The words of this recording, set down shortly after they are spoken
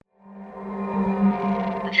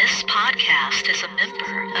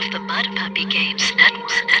the Mud Puppy Games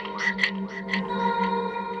Network.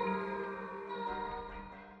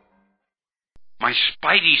 My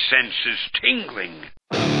spidey sense is tingling.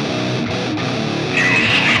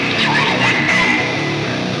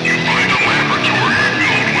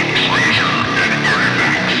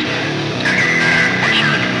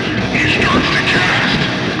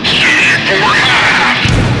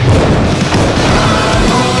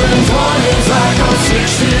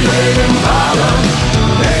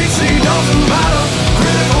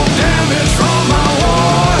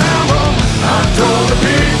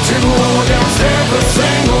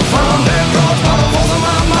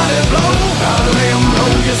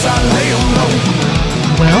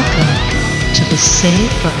 Welcome to the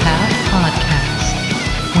Save for Half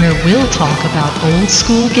podcast, where we'll talk about old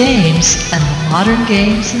school games and the modern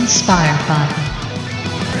games inspired by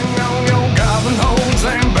them.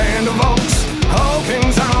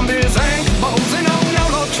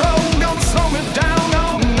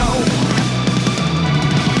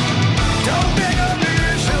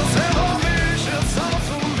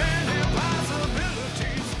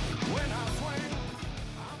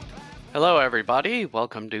 Hello, everybody.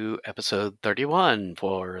 Welcome to episode 31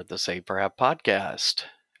 for the Save for Half podcast.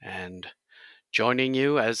 And joining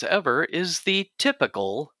you as ever is the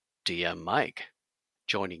typical DM Mike.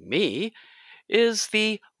 Joining me is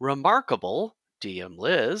the remarkable DM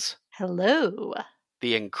Liz. Hello.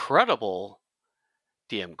 The incredible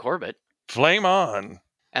DM Corbett. Flame on.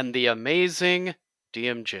 And the amazing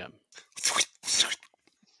DM Jim.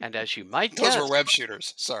 And as you might guess, those were web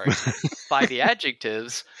shooters. Sorry. by the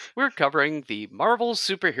adjectives, we're covering the Marvel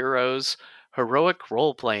Superheroes heroic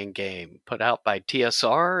role-playing game put out by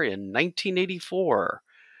TSR in 1984,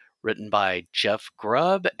 written by Jeff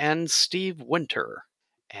Grubb and Steve Winter.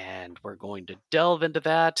 And we're going to delve into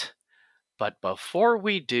that. But before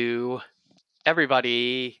we do,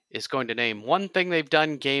 everybody is going to name one thing they've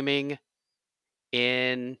done gaming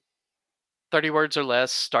in 30 words or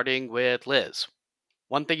less, starting with Liz.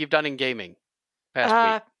 One thing you've done in gaming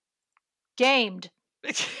past week. Gamed.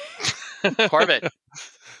 Corbett.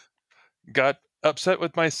 Got upset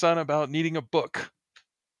with my son about needing a book.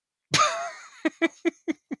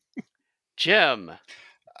 Jim.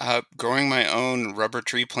 Growing my own rubber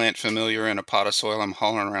tree plant familiar in a pot of soil I'm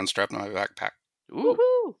hauling around strapped in my backpack. Ooh,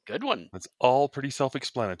 Woohoo. good one. That's all pretty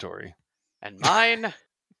self-explanatory. And mine,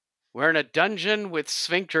 we're in a dungeon with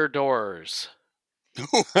sphincter doors,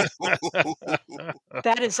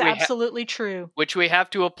 That is We ha- absolutely true. which we have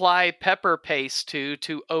to apply pepper paste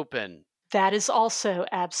to open. That is also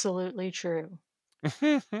absolutely true.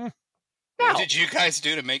 What did you guys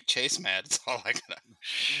do to make Chase mad? That's all I got.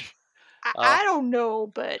 I don't know,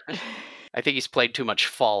 but I think he's played too much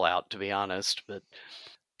Fallout, to be honest.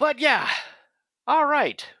 But yeah. All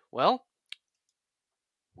right. Well,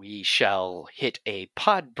 we shall hit a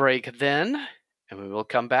pod break then, and we will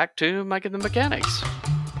come back to Mike and the Mechanics.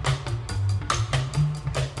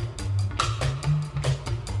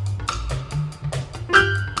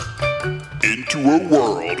 Into a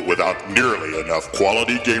world without nearly enough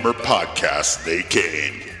quality gamer podcasts, they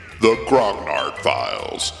came. The Grognard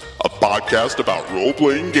Files, a podcast about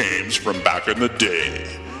role-playing games from back in the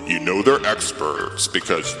day. You know they're experts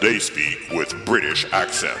because they speak with British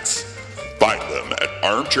accents. Find them at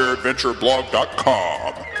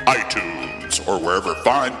armchairadventureblog.com, iTunes, or wherever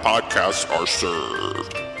fine podcasts are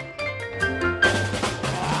served.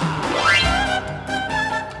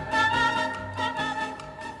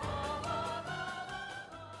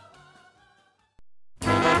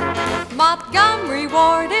 Montgomery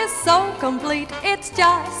Ward is so complete, it's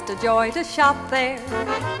just a joy to shop there.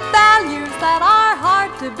 Values that are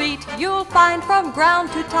hard to beat, you'll find from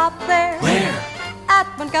ground to top there. Where? At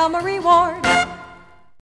Montgomery Ward.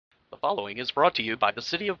 The following is brought to you by the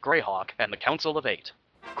City of Greyhawk and the Council of Eight.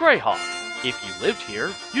 Greyhawk, if you lived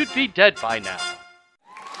here, you'd be dead by now.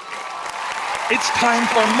 It's time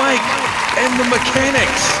for Mike and the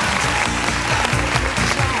Mechanics.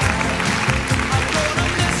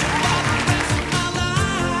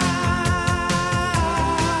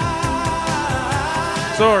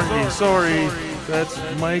 Sorry. That's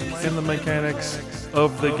Mike and the Mechanics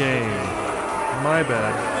of the game. My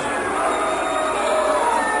bad.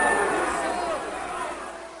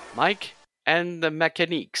 Mike and the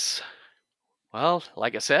Mechaniques. Well,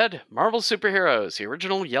 like I said, Marvel Superheroes, the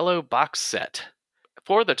original yellow box set.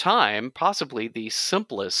 For the time, possibly the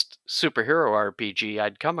simplest superhero RPG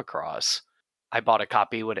I'd come across. I bought a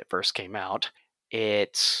copy when it first came out.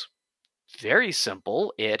 It's very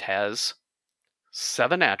simple. It has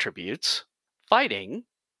 7 attributes: fighting,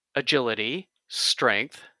 agility,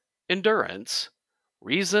 strength, endurance,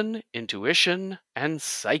 reason, intuition, and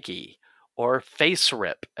psyche, or face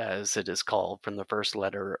rip, as it is called from the first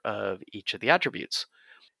letter of each of the attributes.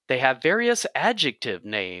 They have various adjective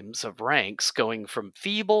names of ranks going from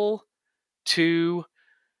feeble to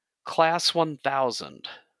class 1000.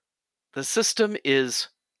 The system is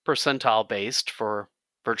percentile based for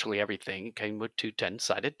virtually everything. It came with 2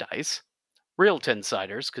 10-sided dice, real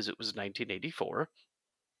 10-siders because it was 1984.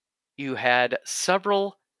 You had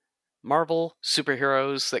several Marvel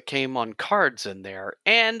superheroes that came on cards in there,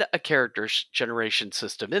 and a character generation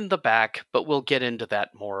system in the back, but we'll get into that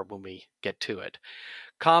more when we get to it.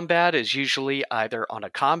 Combat is usually either on a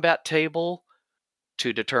combat table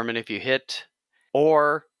to determine if you hit,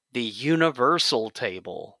 or the universal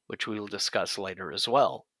table, which we will discuss later as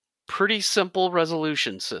well. Pretty simple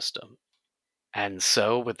resolution system. And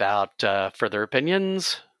so, without further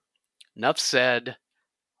opinions, enough said,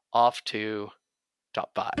 off to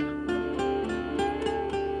top 5.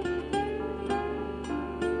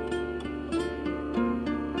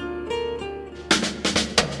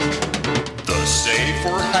 The Save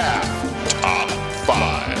for Half Top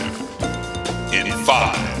 5. In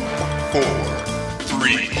 5, 4,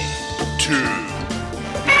 3, 2.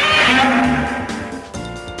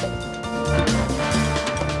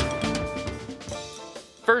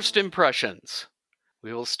 First impressions.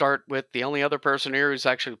 We will start with the only other person here who's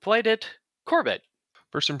actually played it, Corbett.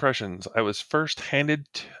 First impressions. I was first handed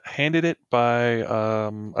it by,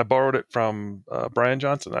 I borrowed it from Brian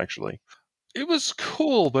Johnson, actually. It was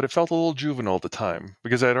cool, but it felt a little juvenile at the time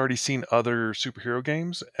because I'd already seen other superhero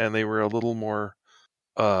games and they were a little more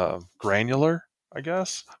granular, I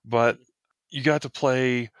guess. But you got to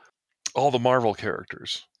play all the Marvel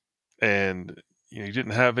characters, and you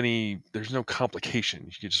didn't have there's no complication.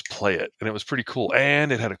 You could just play it, and it was pretty cool.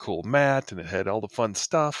 And it had a cool mat, and it had all the fun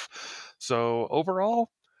stuff. So overall,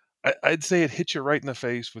 I'd say it hit you right in the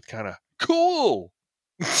face with kind of cool.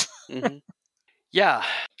 Mm-hmm. Yeah,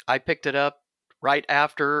 I picked it up right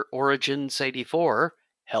after Origins 84,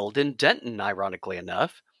 held in Denton, ironically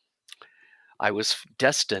enough. I was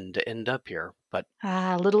destined to end up here, but...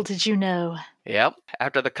 little did you know. Yep.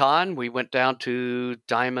 After the con, we went down to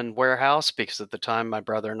Diamond Warehouse because at the time my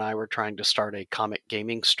brother and I were trying to start a comic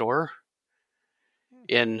gaming store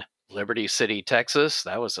in Liberty City, Texas.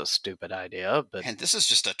 That was a stupid idea, but... And this is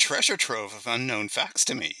just a treasure trove of unknown facts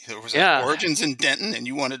to me. There was Origins in Denton, and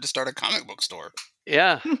you wanted to start a comic book store.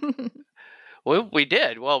 Yeah. Well, we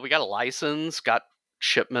did. Well, we got a license, got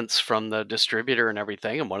shipments from the distributor and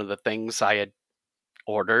everything, and one of the things I had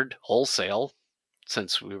ordered wholesale,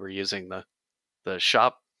 since we were using the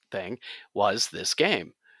shop thing, was this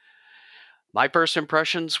game. My first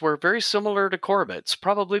impressions were very similar to Corbett's,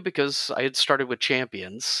 probably because I had started with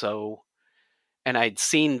Champions, and I'd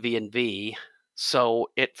seen V&V, so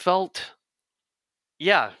it felt,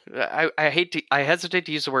 I hesitate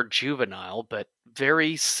to use the word juvenile, but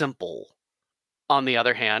very simple. On the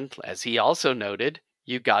other hand, as he also noted,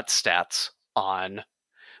 you got stats on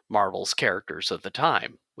Marvel's characters of the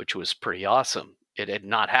time, which was pretty awesome. It had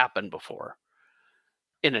not happened before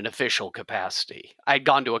in an official capacity. I'd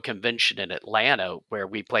gone to a convention in Atlanta where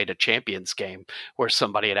we played a Champions game where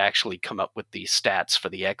somebody had actually come up with these stats for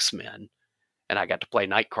the X-Men, and I got to play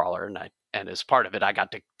Nightcrawler, and as part of it, I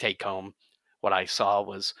got to take home what I saw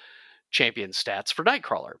was Champion stats for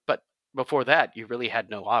Nightcrawler. But before that, you really had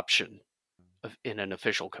no option in an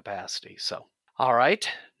official capacity. So, all right,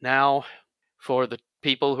 now for the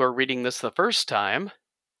people who are reading this the first time,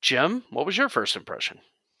 Jim, what was your first impression?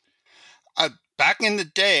 Back in the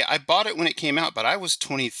day, I bought it when it came out, but I was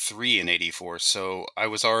 23 in 84, so I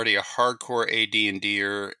was already a hardcore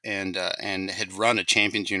AD&D'er and had run a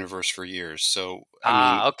Champions universe for years. So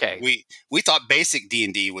okay. We thought basic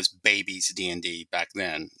D&D was baby's D&D back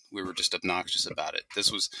then. We were just obnoxious about it.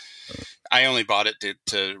 I only bought it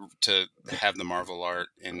to have the Marvel art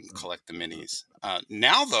and collect the minis.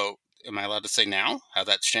 Now, though, am I allowed to say now how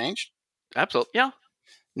that's changed? Absolutely, yeah.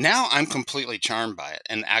 Now I'm completely charmed by it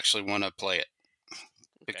and actually want to play it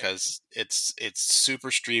because it's super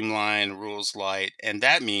streamlined, rules light, and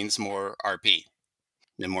that means more RP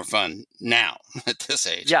and more fun now at this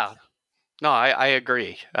age. Yeah, no, I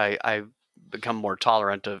agree. I've become more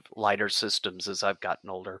tolerant of lighter systems as I've gotten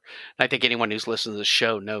older. And I think anyone who's listened to this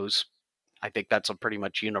show knows I think that's a pretty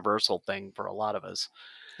much universal thing for a lot of us.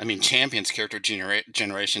 I mean, Champions character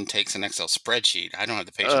generation takes an Excel spreadsheet. I don't have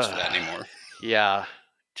the patience for that anymore. Yeah,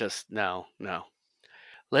 just no.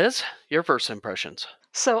 Liz, your first impressions?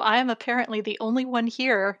 So I am apparently the only one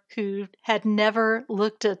here who had never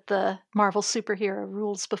looked at the Marvel superhero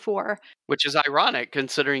rules before. Which is ironic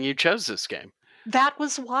considering you chose this game. That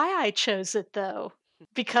was why I chose it, though.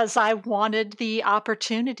 because I wanted the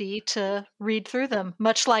opportunity to read through them,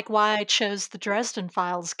 much like why I chose the Dresden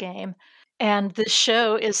Files game. And this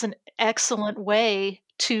show is an excellent way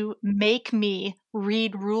to make me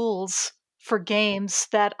read rules for games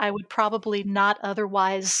that I would probably not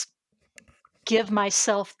otherwise give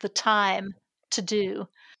myself the time to do.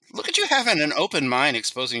 Look at you having an open mind,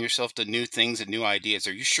 exposing yourself to new things and new ideas.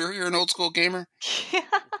 Are you sure you're an old school gamer?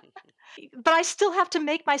 But I still have to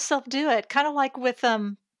make myself do it, kind of like with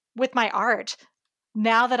my art.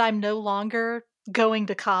 Now that I'm no longer going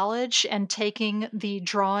to college and taking the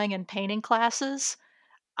drawing and painting classes,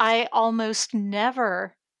 I almost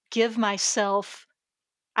never give myself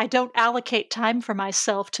I don't allocate time for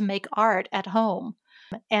myself to make art at home.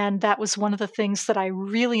 And that was one of the things that I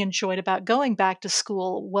really enjoyed about going back to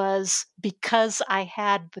school was because I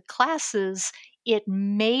had the classes, it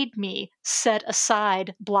made me set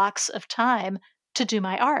aside blocks of time to do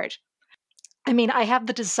my art. I mean, I have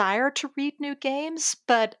the desire to read new games,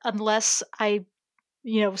 but unless I,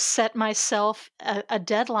 set myself a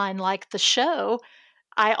deadline like the show,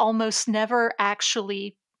 I almost never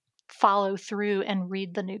actually follow through and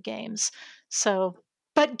read the new games. So,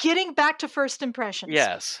 but getting back to first impressions.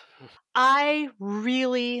 Yes. I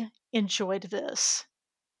really enjoyed this.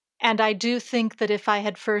 And I do think that if I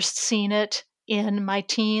had first seen it in my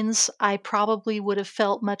teens, I probably would have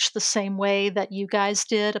felt much the same way that you guys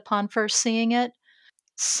did upon first seeing it.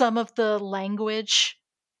 Some of the language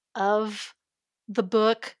of the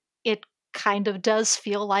book, it kind of does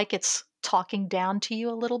feel like it's talking down to you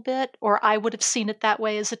a little bit, or I would have seen it that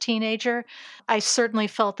way as a teenager. I certainly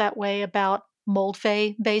felt that way about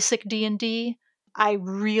Moldvay Basic D&D. I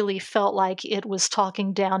really felt like it was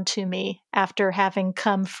talking down to me after having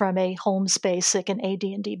come from a Holmes Basic and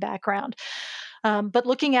AD&D background. But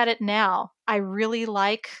looking at it now, I really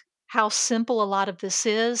like how simple a lot of this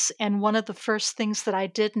is. And one of the first things that I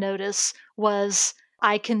did notice was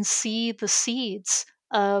I can see the seeds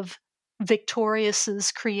of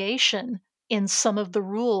Victorious's creation in some of the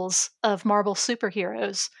rules of Marvel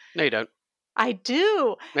Superheroes. No, you don't. I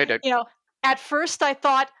do. No, you don't. At first I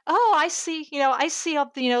thought, oh, I see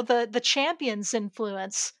the Champions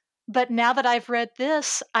influence. But now that I've read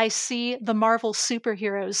this, I see the Marvel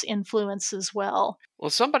Superheroes influence as well. Well,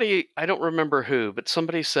 somebody, I don't remember who, but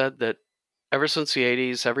somebody said that ever since the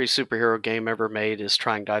 80s, every superhero game ever made is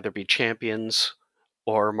trying to either be Champions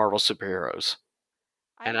or Marvel Superheroes.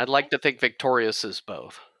 And I'd like to think Victorious is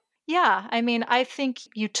both. Yeah, I mean, I think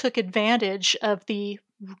you took advantage of the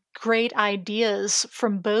great ideas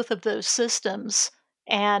from both of those systems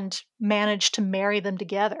and managed to marry them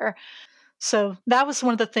together. So that was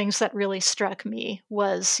one of the things that really struck me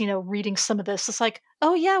was, reading some of this. It's like,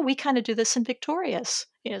 oh yeah, we kind of do this in Victorious.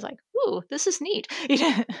 It's like, ooh, this is neat.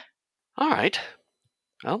 All right.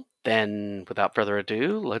 Well, then without further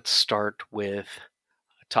ado, let's start with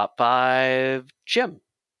top 5. Jim.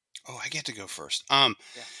 Oh, I get to go first.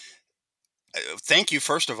 Thank you,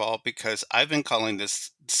 first of all, because I've been calling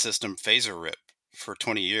this system Phaser Rip for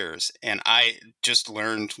 20 years, and I just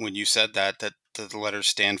learned when you said that the letters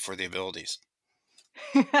stand for the abilities.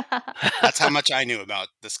 That's how much I knew about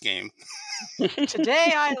this game.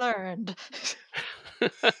 Today I learned.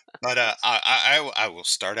 But I will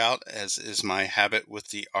start out, as is my habit, with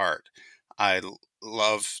the art. I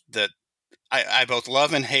love that. I both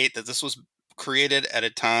love and hate that this was created at a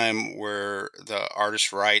time where the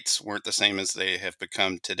artist rights weren't the same as they have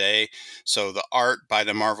become today. So the art by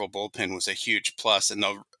the Marvel Bullpen was a huge plus, and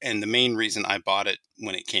the main reason I bought it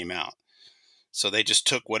when it came out. So they just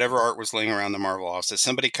took whatever art was laying around the Marvel office.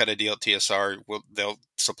 Somebody cut a deal at TSR, they'll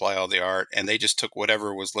supply all the art, and they just took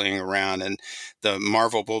whatever was laying around. And the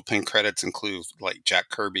Marvel Bullpen credits include like Jack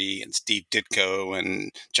Kirby and Steve Ditko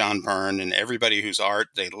and John Byrne and everybody whose art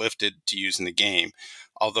they lifted to use in the game.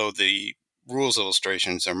 Although the rules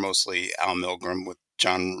illustrations are mostly Al Milgrom with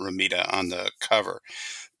John Romita on the cover.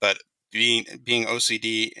 But being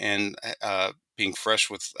OCD and being fresh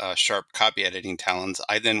with sharp copy editing talents,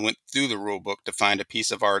 I then went through the rule book to find a piece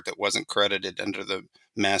of art that wasn't credited under the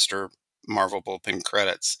master Marvel Bullpen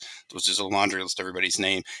credits, which is a laundry list of everybody's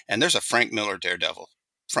name. And there's a Frank Miller Daredevil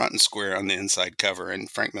front and square on the inside cover, and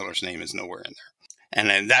Frank Miller's name is nowhere in there. And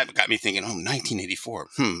then that got me thinking, 1984.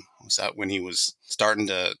 Was that when he was starting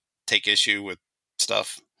to take issue with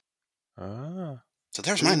stuff? So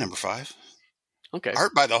there's my number 5. Okay.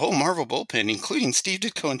 Art by the whole Marvel Bullpen, including Steve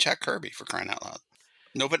Ditko and Jack Kirby, for crying out loud.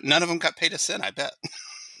 No, but none of them got paid a cent, I bet.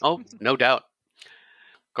 Oh, no doubt.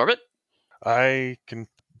 Corbett? I can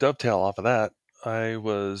dovetail off of that. I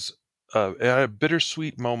was I had a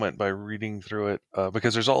bittersweet moment by reading through it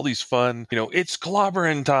because there's all these fun, it's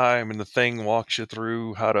clobbering time, and the Thing walks you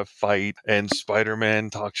through how to fight, and Spider-Man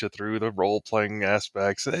talks you through the role-playing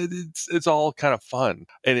aspects. It's all kind of fun,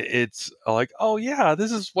 and it's like, oh yeah,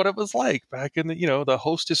 this is what it was like back in the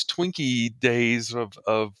Hostess Twinkie days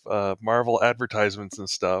of Marvel advertisements and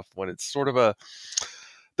stuff, when it's sort of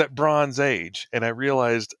that Bronze Age. And I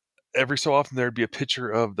realized every so often there'd be a picture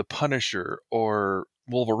of the Punisher or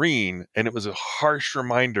Wolverine, and it was a harsh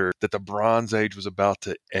reminder that the Bronze Age was about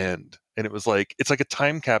to end. And it's like a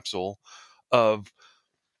time capsule of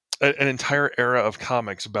an entire era of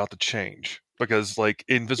comics about to change, because like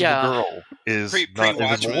Invisible Girl is not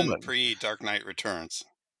Invisible Woman, pre-Dark Knight Returns,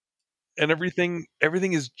 and everything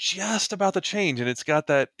is just about to change. And it's got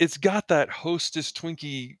that Hostess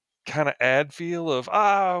Twinkie kind of ad feel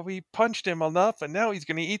of, we punched him enough and now he's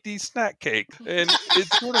going to eat these snack cake, and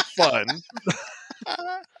it's sort of fun.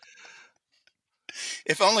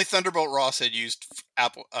 If only Thunderbolt Ross had used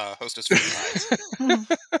Apple Hostess fries.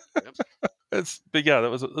 But yeah,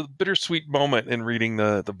 that was a bittersweet moment in reading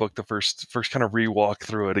the book, the first kind of re-walk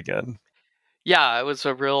through it again. Yeah, it was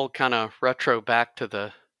a real kind of retro back to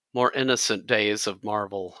the more innocent days of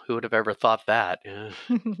Marvel. Who would have ever thought that? Yeah.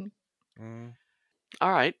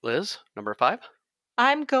 All right, Liz, number 5.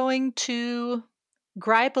 I'm going to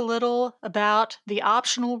gripe a little about the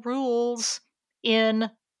optional rules in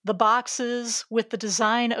the boxes with the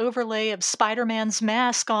design overlay of Spider-Man's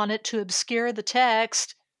mask on it to obscure the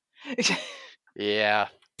text. Yeah.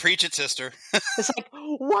 Preach it, sister. It's like,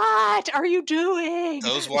 what are you doing?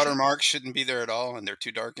 Those watermarks shouldn't be there at all, and they're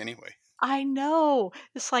too dark anyway. I know.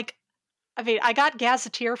 It's like, I mean, I got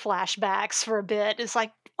Gazetteer flashbacks for a bit. It's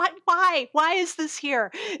like, what? Why is this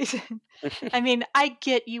here? I mean, I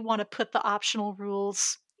get you want to put the optional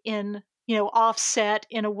rules in, offset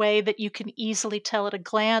in a way that you can easily tell at a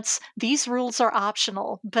glance. These rules are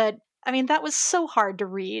optional, but I mean, that was so hard to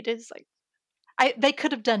read. It's like, they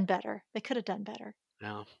could have done better.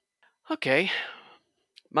 Yeah. Okay.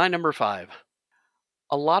 My number 5.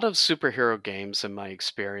 A lot of superhero games, in my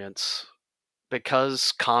experience,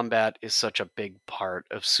 because combat is such a big part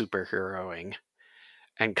of superheroing,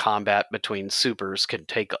 and combat between supers can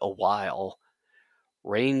take a while,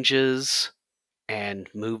 ranges and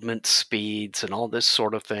movement speeds and all this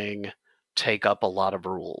sort of thing take up a lot of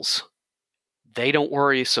rules. They don't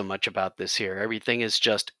worry so much about this here. Everything is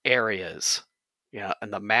just areas. Yeah,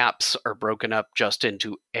 and the maps are broken up just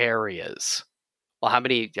into areas. Well, how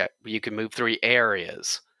many? You can move 3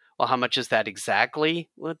 areas. Well, how much is that exactly?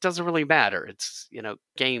 Well, it doesn't really matter. It's,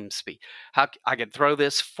 game speed. I can throw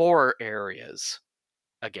this 4 areas.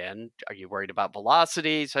 Again, are you worried about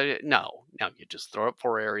velocity? No, you just throw up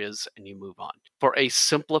 4 areas and you move on. For a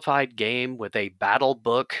simplified game with a battle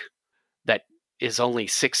book that is only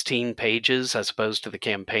 16 pages as opposed to the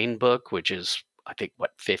campaign book, which is, I think,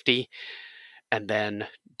 50? And then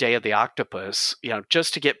Day of the Octopus,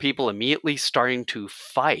 just to get people immediately starting to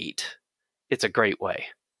fight, it's a great way.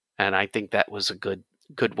 And I think that was a good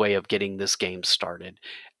way of getting this game started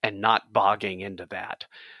and not bogging into that.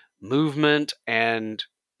 Movement and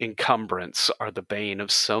encumbrance are the bane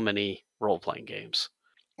of so many role-playing games.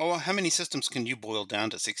 Well, how many systems can you boil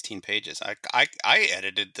down to 16 pages? I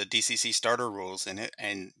edited the DCC starter rules in it,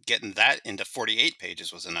 and getting that into 48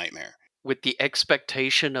 pages was a nightmare. With the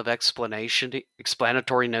expectation of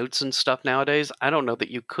explanatory notes and stuff nowadays, I don't know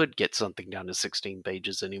that you could get something down to 16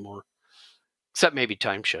 pages anymore. Except maybe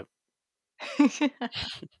Timeship.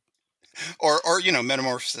 or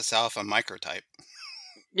Metamorphosis Alpha microtype.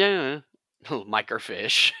 Yeah, a little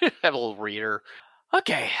microfiche. Have a little reader.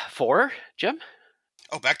 Okay, 4, Jim?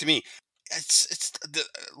 Oh, back to me. It's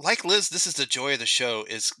like Liz, this is the joy of the show,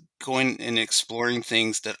 is going and exploring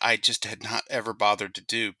things that I just had not ever bothered to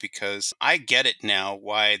do, because I get it now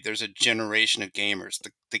why there's a generation of gamers,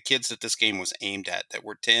 the kids that this game was aimed at, that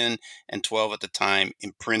were 10 and 12 at the time,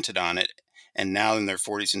 imprinted on it, and now in their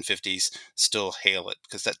 40s and 50s still hail it,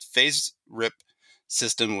 because that phase rip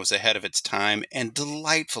system was ahead of its time and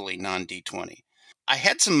delightfully non-D20. I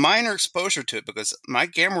had some minor exposure to it because my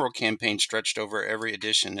Gamma World campaign stretched over every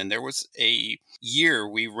edition, and there was a year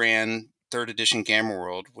we ran 3rd edition Gamma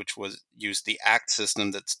World, which used the ACT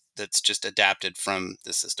system that's just adapted from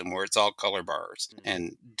the system, where it's all color bars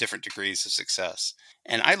and different degrees of success.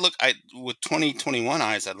 And with 2021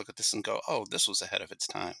 eyes, I look at this and go, oh, this was ahead of its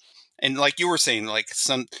time. And like you were saying, like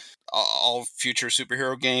all future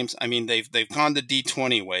superhero games, I mean, they've gone the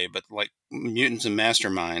D20 way, but like Mutants and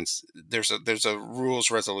Masterminds, there's a rules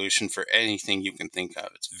resolution for anything you can think of.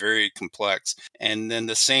 It's very complex. And then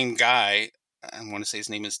the same guy, I want to say his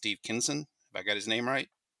name is Steve Kinson, if I got his name right,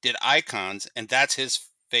 did Icons, and that's his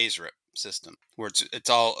phase rip. system, where it's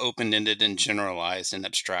all open-ended and generalized and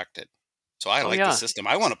abstracted. So I like yeah. the system.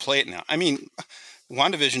 I want to play it now. I mean,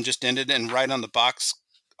 WandaVision just ended, and right on the box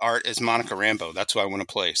art is Monica Rambeau. That's who I want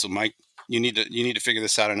to play. So Mike, you need to figure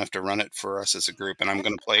this out enough to run it for us as a group, and I'm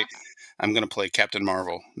going to play Captain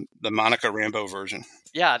Marvel, the Monica Rambeau version.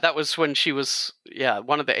 Yeah, that was when she was,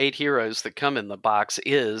 one of the 8 heroes that come in the box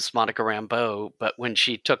is Monica Rambeau, but when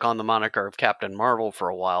she took on the moniker of Captain Marvel for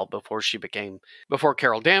a while before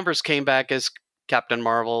Carol Danvers came back as Captain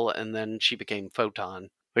Marvel, and then she became Photon,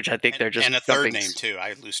 which I think they're just... And a third name, too.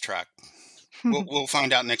 I lose track. We'll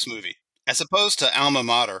find out next movie. As opposed to Alma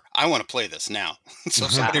Mater, I want to play this now. So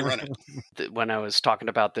somebody run it. When I was talking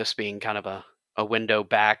about this being kind of a window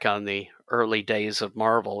back on the early days of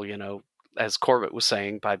Marvel, as Corbett was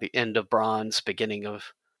saying, by the end of Bronze, beginning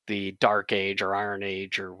of the Dark Age or Iron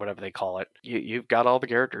Age or whatever they call it, you've got all the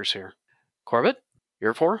characters here. Corbett,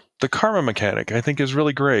 you're for? The karma mechanic, I think, is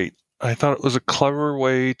really great. I thought it was a clever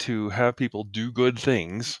way to have people do good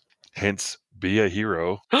things, hence be a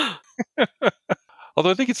hero.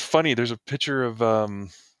 Although I think it's funny, there's a picture of,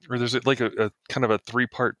 or there's like a kind of a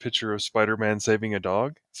 3-part picture of Spider-Man saving a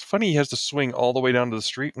dog. It's funny he has to swing all the way down to the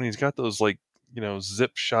street when he's got those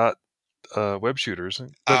zip shot web shooters.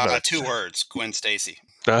 2 words, Gwen Stacy.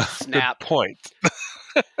 Snap. Good point.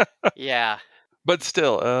 Yeah. But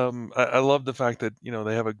still, I love the fact that,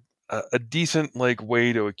 they have a decent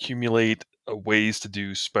way to accumulate ways to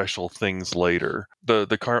do special things later.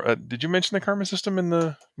 Did you mention the karma system in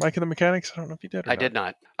the Mike and the Mechanics? I don't know if you did. I did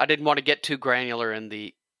not. I didn't want to get too granular in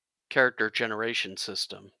the character generation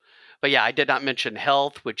system. But yeah, I did not mention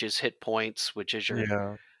health, which is hit points, which is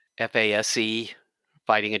your FASE,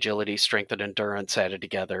 fighting agility, strength, and endurance added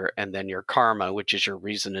together, and then your karma, which is your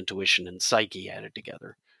reason, intuition, and psyche added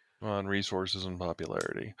together. On resources and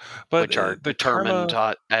popularity, which are determined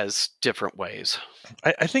as different ways.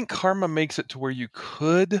 I think karma makes it to where you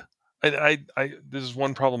could. This is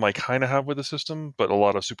one problem I kind of have with the system, but a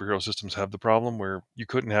lot of superhero systems have the problem where you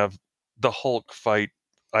couldn't have the Hulk fight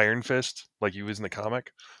Iron Fist like he was in the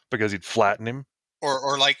comic because he'd flatten him.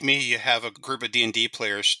 Or like me, you have a group of D&D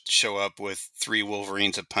players show up with 3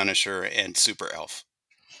 Wolverines, a Punisher, and Super Elf.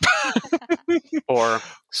 Or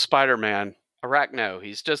Spider-Man. Arachno.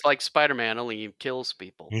 He's just like Spider-Man, only he kills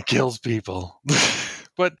people. He kills people.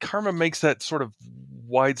 But karma makes that sort of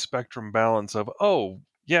wide spectrum balance of, oh,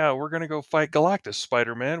 yeah, we're going to go fight Galactus,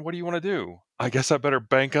 Spider-Man. What do you want to do? I guess I better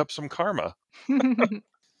bank up some karma.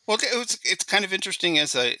 Well, it's kind of interesting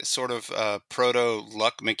as a sort of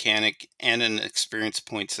proto-luck mechanic and an experience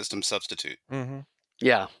point system substitute. Mm-hmm.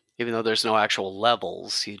 Yeah, even though there's no actual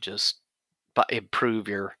levels, you just improve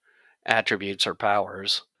your attributes or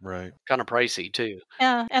powers. Right. Kind of pricey, too.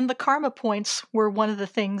 Yeah, and the karma points were one of the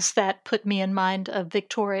things that put me in mind of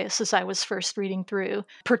Victorious as I was first reading through,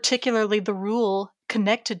 particularly the rule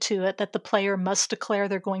connected to it that the player must declare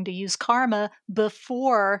they're going to use karma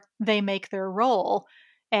before they make their roll.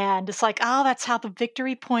 And it's like, oh, that's how the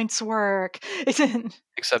victory points work. Except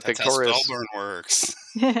that's Victorious. How Spellburn works.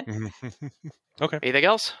 Okay. Anything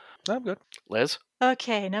else? I'm good. Liz?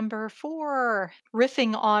 Okay, number 4.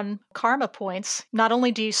 Riffing on karma points, not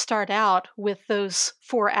only do you start out with those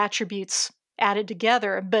 4 attributes added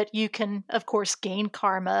together, but you can, of course, gain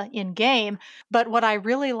karma in game. But what I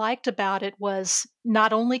really liked about it was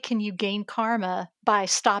not only can you gain karma by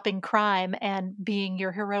stopping crime and being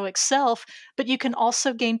your heroic self, but you can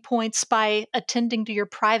also gain points by attending to your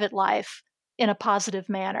private life in a positive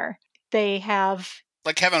manner. They have...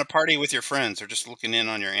 like having a party with your friends or just looking in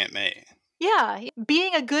on your Aunt May. Yeah,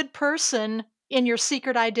 being a good person in your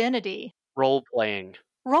secret identity. Role-playing.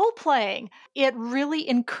 Role-playing. It really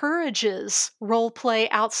encourages role-play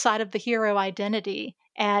outside of the hero identity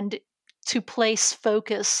and to place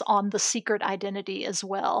focus on the secret identity as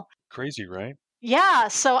well. Crazy, right? Yeah,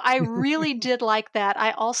 so I really did like that.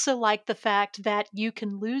 I also like the fact that you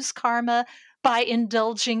can lose karma by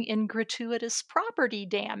indulging in gratuitous property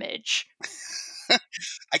damage.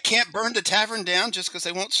 I can't burn the tavern down just because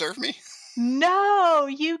they won't serve me? No,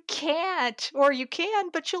 you can't. Or you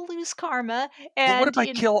can, but you'll lose karma. And but what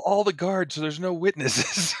if I kill all the guards so there's no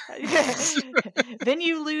witnesses? Then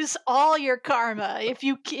you lose all your karma. If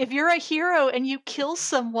you're a hero and you kill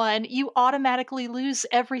someone, you automatically lose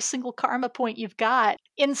every single karma point you've got.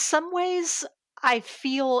 In some ways, I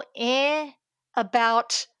feel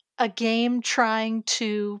about a game trying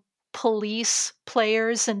to police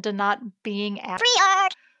players into not being free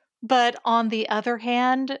art. But on the other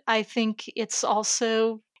hand, I think it's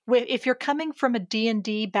also, if you're coming from a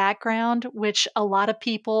D&D background, which a lot of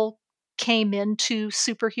people came into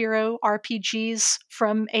superhero RPGs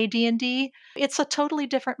from AD&D, it's a totally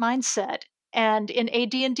different mindset. And in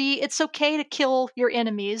AD&D, it's okay to kill your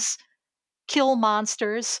enemies, kill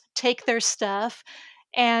monsters, take their stuff,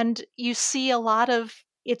 and you see a lot of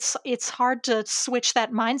it's hard to switch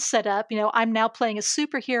that mindset up. I'm now playing a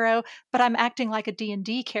superhero, but I'm acting like a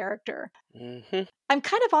D&D character. Mm-hmm. I'm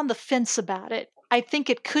kind of on the fence about it. I think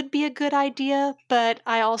it could be a good idea, but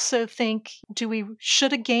I also think,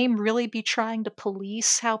 should a game really be trying to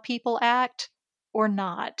police how people act or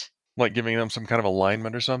not? Like giving them some kind of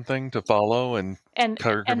alignment or something to follow and And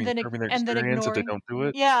curbing then their and then experience if they ignoring. don't do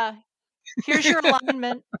it. Yeah, here's your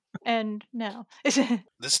alignment, and no.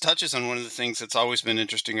 This touches on one of the things that's always been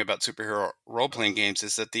interesting about superhero role-playing games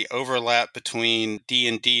is that the overlap between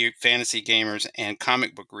D&D fantasy gamers and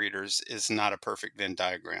comic book readers is not a perfect Venn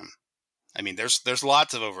diagram. I mean, there's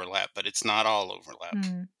lots of overlap, but it's not all overlap.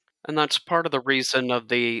 And that's part of the reason of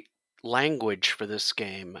the language for this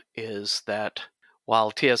game is that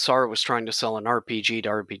while TSR was trying to sell an RPG to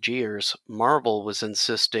RPGers, Marvel was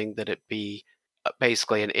insisting that it be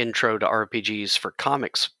basically an intro to RPGs for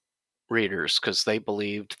comics readers, because they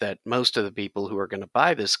believed that most of the people who are going to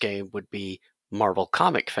buy this game would be Marvel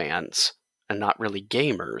comic fans and not really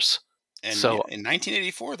gamers. And so in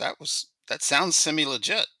 1984, that sounds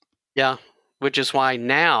semi-legit. Yeah, which is why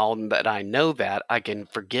now that I know that, I can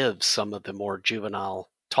forgive some of the more juvenile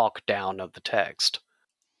talk down of the text.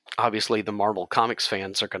 Obviously, the Marvel Comics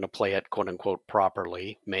fans are going to play it quote-unquote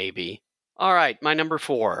properly, maybe. All right, my number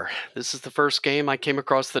 4. This is the first game I came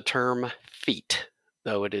across the term feat.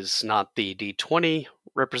 Though it is not the D20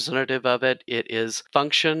 representative of it, it is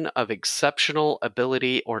function of exceptional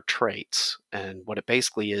ability or traits. And what it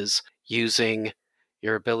basically is, using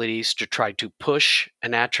your abilities to try to push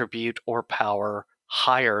an attribute or power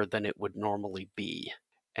higher than it would normally be.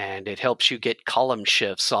 And it helps you get column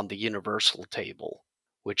shifts on the universal table,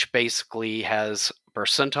 which basically has a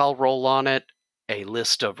percentile roll on it, a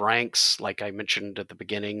list of ranks, like I mentioned at the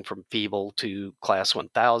beginning, from Feeble to Class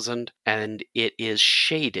 1000, and it is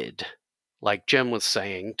shaded, like Jim was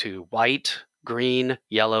saying, to white, green,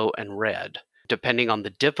 yellow, and red. Depending on the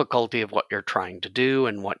difficulty of what you're trying to do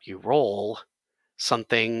and what you roll, some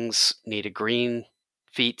things need a green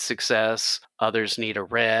feat success, others need a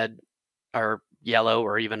red, or yellow,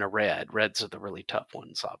 or even a red. Reds are the really tough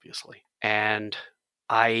ones, obviously. And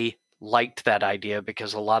I liked that idea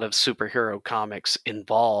because a lot of superhero comics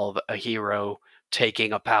involve a hero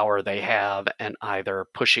taking a power they have and either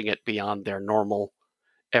pushing it beyond their normal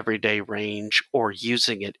everyday range or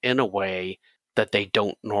using it in a way that they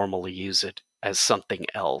don't normally use it as something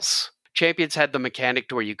else. Champions had the mechanic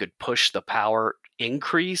to where you could push the power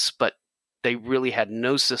increase, but they really had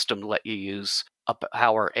no system to let you use a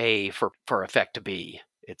power A for effect B.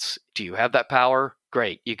 It's, do you have that power?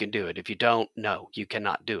 Great, you can do it. If you don't, no, you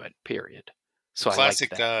cannot do it, period. So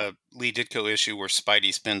Classic I like that. Lee Ditko issue where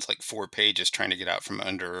Spidey spends like 4 pages trying to get out from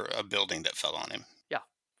under a building that fell on him. Yeah,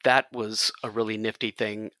 that was a really nifty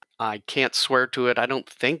thing. I can't swear to it. I don't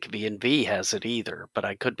think V&V has it either, but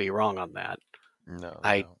I could be wrong on that. No.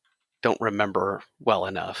 I don't remember well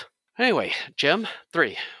enough. Anyway, Jim,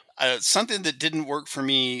 3. Something that didn't work for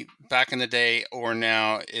me back in the day or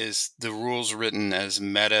now is the rules written as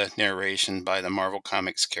meta narration by the Marvel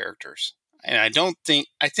Comics characters. And I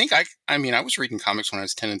was reading comics when I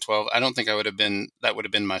was 10 and 12. I don't think that would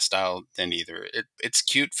have been my style then either. It's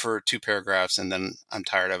cute for 2 paragraphs and then I'm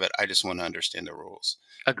tired of it. I just want to understand the rules.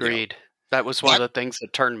 Agreed. That was one of the things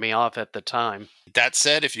that turned me off at the time. That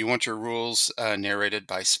said, if you want your rules narrated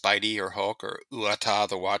by Spidey or Hulk or Uata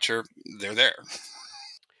the Watcher, they're there.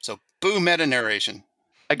 So, boo meta narration.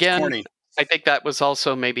 Again, I think that was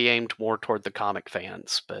also maybe aimed more toward the comic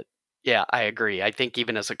fans, but yeah, I agree. I think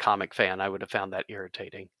even as a comic fan, I would have found that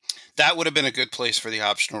irritating. That would have been a good place for the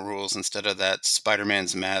optional rules instead of that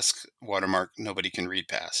Spider-Man's mask watermark nobody can read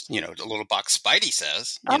past. The little box Spidey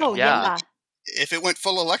says. Yeah. If it went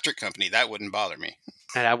full Electric Company, that wouldn't bother me.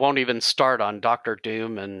 And I won't even start on Dr.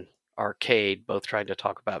 Doom and Arcade both trying to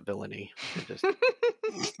talk about villainy.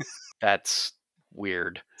 That's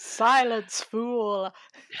weird. Silence, fool.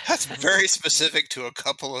 That's very specific to a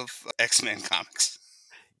couple of X-Men comics.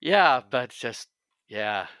 Yeah, but just,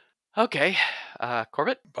 yeah. Okay,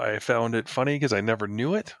 Corbett? I found it funny because I never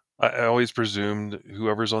knew it. I always presumed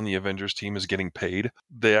whoever's on the Avengers team is getting paid.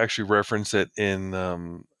 They actually reference it in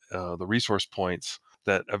the resource points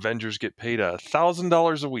that Avengers get paid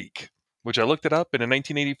 $1,000 a week, which I looked it up. And in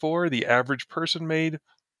 1984, the average person made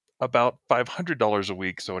about $500 a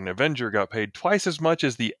week. So an Avenger got paid twice as much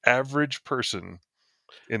as the average person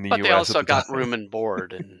in the U.S. But they also got time. room and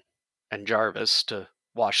board and Jarvis to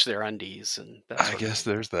wash their undies. And I guess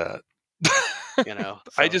there's that. You know,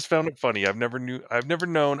 I so- just found it funny. I've never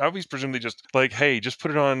known. I always presumed they just like, hey, just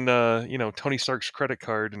put it on, Tony Stark's credit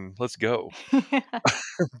card and let's go.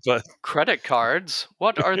 But credit cards.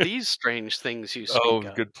 What are these strange things you speak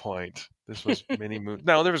of? good point. This was Mini Moon.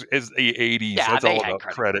 No, it's the 80s. Yeah, That's they all had about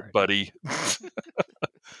credit credit, cards. buddy.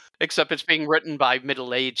 Except it's being written by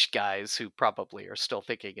middle-aged guys who probably are still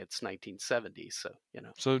thinking it's 1970. So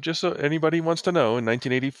So just so anybody wants to know, in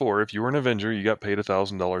 1984, if you were an Avenger, you got paid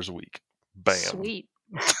 $1,000 a week. Bam. Sweet.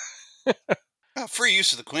 Free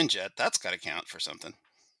use of the Quinjet. That's got to count for something.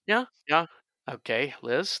 Yeah. Okay,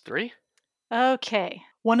 Liz, 3. Okay.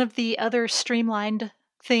 One of the other streamlined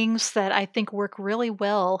things that I think work really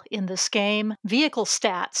well in this game, vehicle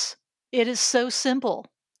stats. It is so simple.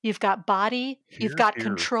 You've got body, you've Hear, got hear.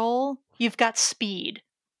 control, you've got speed.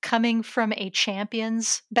 Coming from a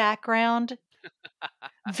champion's background,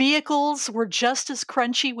 vehicles were just as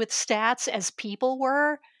crunchy with stats as people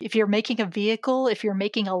were. If you're making a vehicle, if you're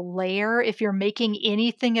making a layer, if you're making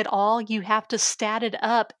anything at all, you have to stat it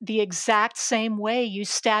up the exact same way you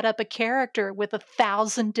stat up a character with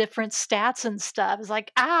 1,000 different stats and stuff. It's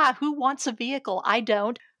like, who wants a vehicle? I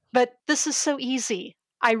don't. But this is so easy.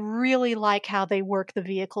 I really like how they work the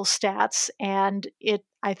vehicle stats, and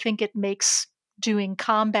I think it makes doing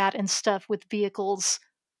combat and stuff with vehicles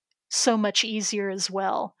so much easier as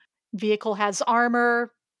well. Vehicle has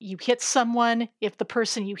armor, you hit someone, if the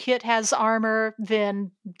person you hit has armor,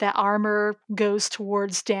 then the armor goes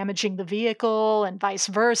towards damaging the vehicle and vice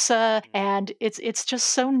versa, and it's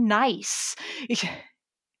just so nice.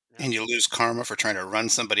 And you lose karma for trying to run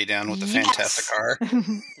somebody down with a Yes. fantastic car.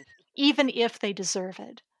 Even if they deserve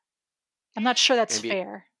it. I'm not sure that's Maybe-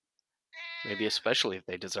 fair. Maybe especially if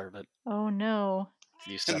they deserve it. Oh no.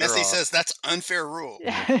 You set her Missy off. says that's unfair rule.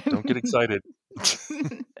 Don't get excited.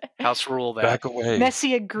 House rule that. Back away.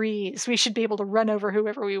 Messi agrees. We should be able to run over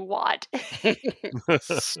whoever we want.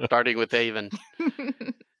 Starting with Avon.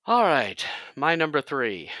 All right, my number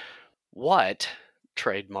 3. What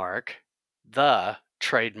trademark, the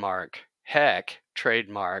trademark, heck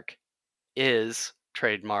trademark, is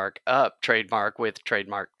trademark up trademark with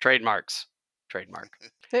trademarks? Trademark.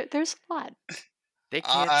 There's a lot. They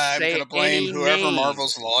can't I'm say going to blame any whoever name.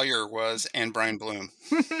 Marvel's lawyer was and Brian Bloom.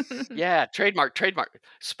 Yeah, trademark.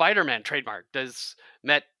 Spider-Man trademark. Does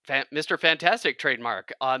Mr. Fantastic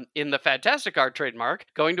trademark in the Fantastic Art trademark?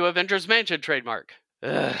 Going to Avengers Mansion trademark.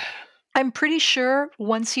 Ugh. I'm pretty sure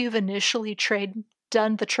once you've initially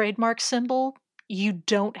done the trademark symbol, you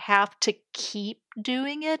don't have to keep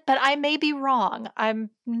doing it, but I may be wrong. I'm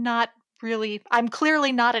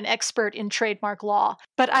clearly not an expert in trademark law,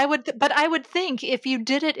 but I would think if you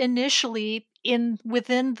did it initially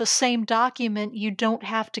within the same document, you don't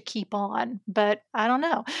have to keep on, but I don't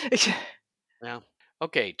know. Yeah.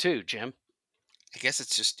 Okay, 2, Jim. I guess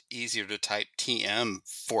it's just easier to type TM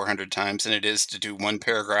 400 times than it is to do one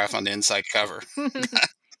paragraph on the inside cover.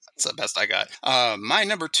 That's the best I got. My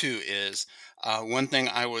number 2 is one thing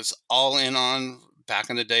I was all in on back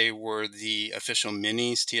in the day were the official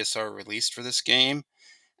minis TSR released for this game.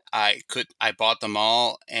 I bought them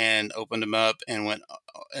all and opened them up and went,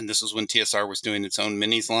 and this was when TSR was doing its own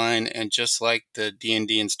minis line. And just like the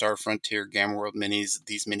D&D and Star Frontier Gamma World minis,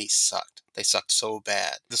 these minis sucked. They sucked so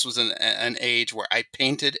bad. This was an age where I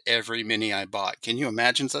painted every mini I bought. Can you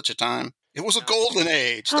imagine such a time? It was a golden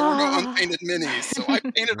age. There were no unpainted minis, so I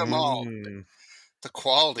painted them all. The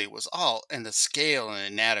quality was all, and the scale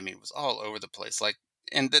and anatomy was all over the place.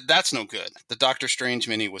 And that's no good. The Doctor Strange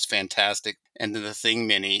mini was fantastic, and the Thing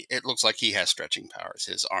mini, it looks like he has stretching powers.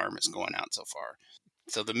 His arm is going out so far.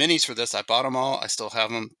 So the minis for this, I bought them all. I still have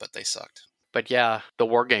them, but they sucked. But yeah, the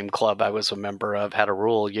Wargame Club I was a member of had a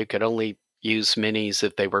rule you could only use minis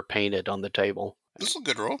if they were painted on the table. This is a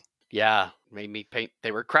good rule. Yeah, made me paint.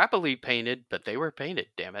 They were crappily painted, but they were painted,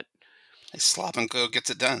 damn it. Hey, Slop and Go gets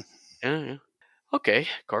it done. Yeah. Okay,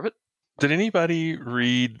 Corbett. Did anybody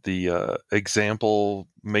read the example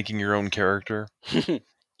making your own character?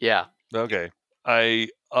 Yeah. Okay. I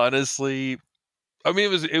honestly, I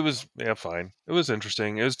mean, it was fine. It was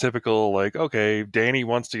interesting. It was typical, like, okay, Danny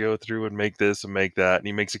wants to go through and make this and make that, and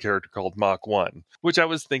he makes a character called Mach 1, which I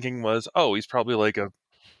was thinking was, oh, he's probably like a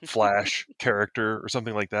Flash character or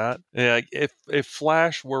something like that. Yeah, like if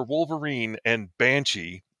Flash were Wolverine and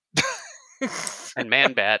Banshee and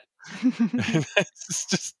Man-Bat. It's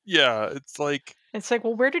just, it's like,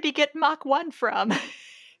 well, where did he get Mach 1 from?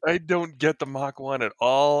 I don't get the Mach 1 at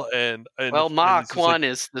all. And Mach 1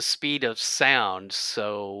 is the speed of sound,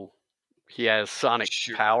 so he has sonic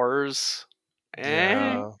powers.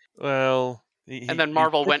 Yeah. Well, And then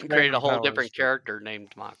Marvel went and created a whole powers, different but character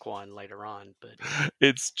named Mach 1 later on. But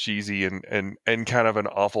it's cheesy and kind of an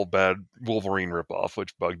awful bad Wolverine ripoff,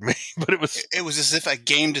 which bugged me. But it was It was as if a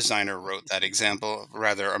game designer wrote that example,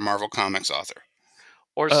 rather a Marvel Comics author.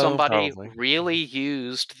 Or somebody probably. really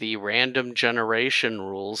used the random generation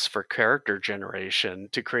rules for character generation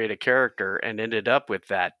to create a character and ended up with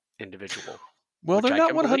that individual. Well, which they're I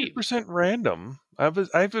not can believe. 100% random. I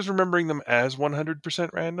was remembering them as 100%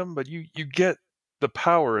 random, but you get the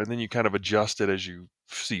power and then you kind of adjust it as you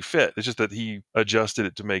see fit. It's just that he adjusted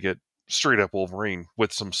it to make it straight up Wolverine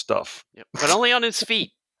with some stuff. Yep. But only on his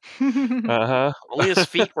feet. Uh-huh. Only his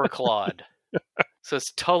feet were clawed. So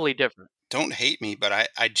it's totally different. Don't hate me, but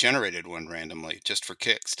I generated one randomly just for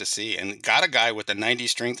kicks to see, and got a guy with a 90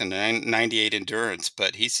 strength and a 98 endurance.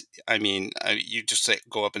 But you just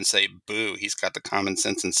go up and say boo. He's got the common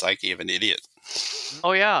sense and psyche of an idiot.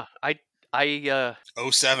 Oh yeah, I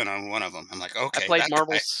 07 on one of them. I'm like, okay. I played that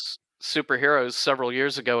Marvel guy- Superheroes several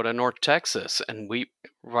years ago in North Texas, and we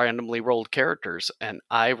randomly rolled characters, and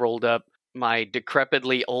I rolled up my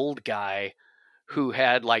decrepitly old guy who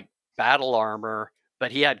had like battle armor,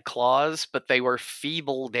 but he had claws, but they were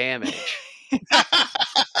feeble damage.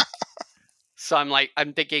 So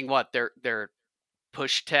I'm thinking, what they're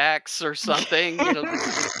push tacks or something, you know?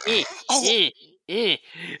 And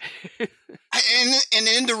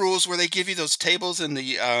in the rules where they give you those tables in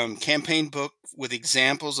the campaign book with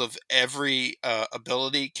examples of every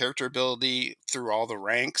character ability through all the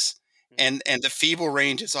ranks, and the feeble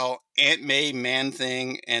range is all Aunt May, Man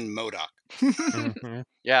Thing, and MODOK. Mhm.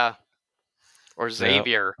 Yeah. Or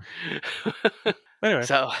Xavier. Anyway,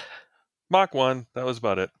 So, Mach 1, that was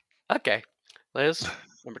about it. okay. Liz,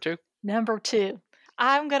 number 2. Number 2.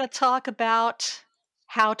 I'm going to talk about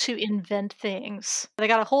how to invent things. They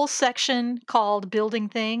got a whole section called Building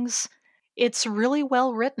Things. It's really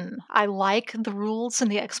well written. I like the rules and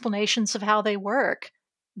the explanations of how they work.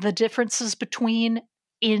 The differences between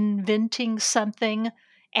inventing something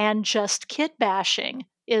and just kit bashing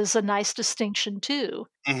is a nice distinction too.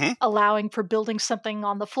 Mm-hmm. Allowing for building something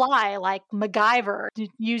on the fly like MacGyver. You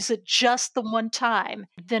use it just the one time,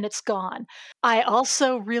 then it's gone. I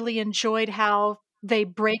also really enjoyed how they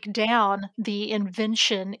break down the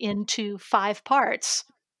invention into 5 parts: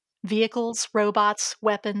 vehicles, robots,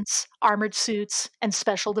 weapons, armored suits, and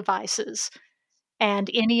special devices. And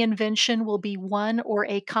any invention will be one or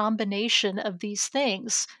a combination of these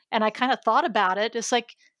things. And I kind of thought about it. It's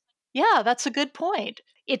like, yeah, that's a good point.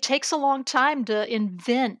 It takes a long time to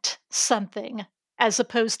invent something as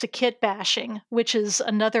opposed to kit bashing, which is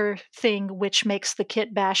another thing which makes the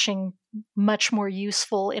kit bashing much more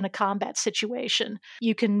useful in a combat situation.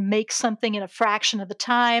 You can make something in a fraction of the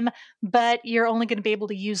time, but you're only going to be able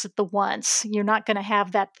to use it the once. You're not going to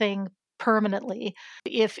have that thing permanently.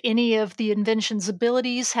 If any of the invention's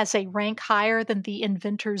abilities has a rank higher than the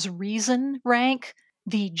inventor's reason rank,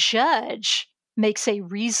 the judge makes a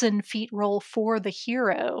reason feat roll for the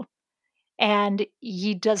hero, and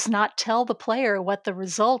he does not tell the player what the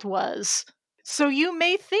result was. So you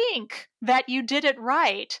may think that you did it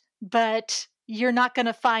right, but you're not going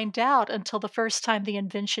to find out until the first time the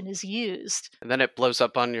invention is used. And then it blows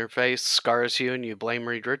up on your face, scars you, and you blame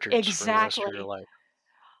Reed Richards for the rest of Exactly. your life.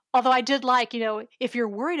 Although I did like, if you're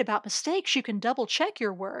worried about mistakes, you can double check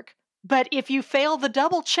your work. But if you fail the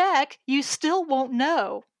double check, you still won't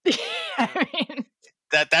know. I mean,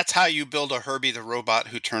 That's how you build a Herbie the robot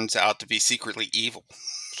who turns out to be secretly evil.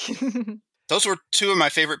 Those were 2 of my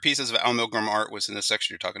favorite pieces of Al Milgrom art was in the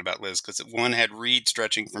section you're talking about, Liz, because one had Reed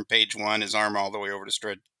stretching from page 1, his arm all the way over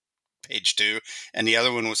to page 2, and the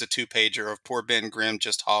other one was a 2-pager of poor Ben Grimm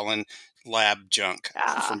just hauling lab junk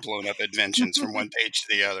from blown up inventions from one page to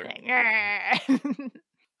the other.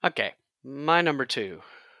 Okay, my number 2.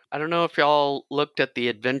 I don't know if y'all looked at the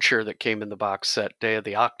adventure that came in the box set, Day of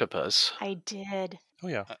the Octopus. I did. Oh,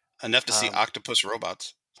 yeah. Enough to see octopus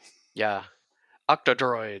robots. Yeah,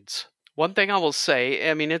 Octodroids. One thing I will say,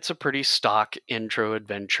 I mean, it's a pretty stock intro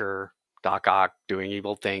adventure. Doc Ock doing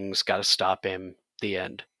evil things, gotta stop him, the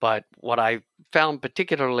end. But what I found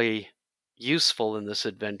particularly useful in this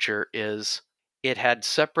adventure is it had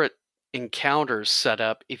separate encounters set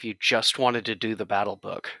up if you just wanted to do the battle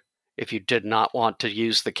book. If you did not want to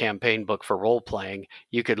use the campaign book for role-playing,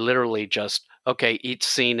 you could literally just, okay, each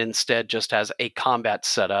scene instead just has a combat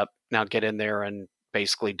setup. Now get in there and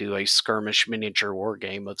basically do a skirmish miniature war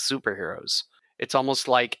game of superheroes. It's almost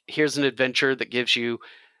like, here's an adventure that gives you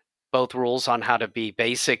both rules on how to be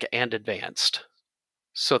basic and advanced.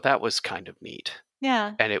 So that was kind of neat.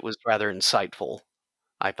 Yeah. And it was rather insightful,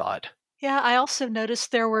 I thought. Yeah, I also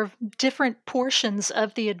noticed there were different portions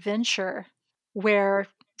of the adventure where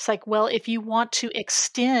It's like, well, if you want to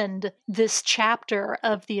extend this chapter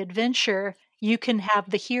of the adventure, you can have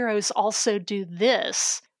the heroes also do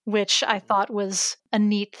this, which I thought was a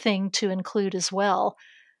neat thing to include as well.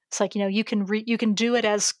 It's like, you can do it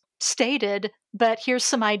as stated, but here's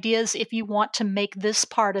some ideas if you want to make this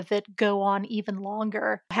part of it go on even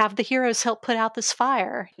longer. Have the heroes help put out this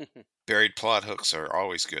fire. Buried plot hooks are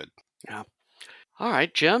always good. Yeah. All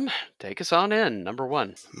right, Jim, take us on in. Number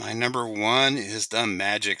 1. My number 1 is the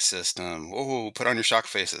magic system. Whoa, put on your shock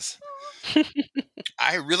faces.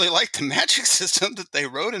 I really like the magic system that they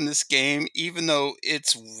wrote in this game, even though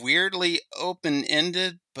it's weirdly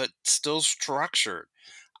open-ended, but still structured.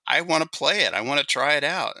 I want to play it. I want to try it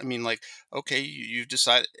out. I mean, like, okay, you've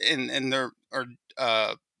decided, and there are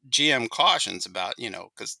GM cautions about,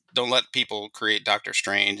 because don't let people create Doctor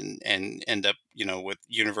Strange and end up, with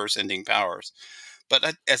universe-ending powers.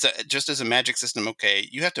 But just as a magic system, okay,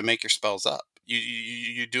 you have to make your spells up.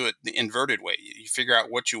 You do it the inverted way. You figure out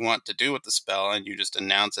what you want to do with the spell, and you just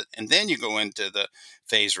announce it, and then you go into the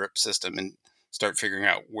phase rip system and start figuring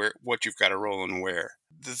out what you've got to roll and where.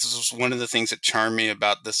 This is one of the things that charm me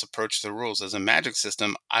about this approach to the rules. As a magic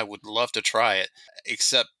system, I would love to try it,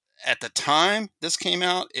 except at the time this came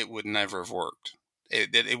out, it would never have worked.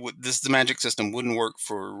 The magic system wouldn't work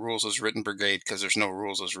for Rules as Written Brigade because there's no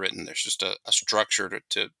rules as written. There's just a structure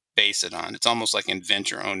to base it on. It's almost like invent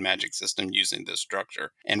your own magic system using this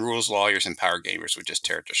structure. And rules lawyers and power gamers would just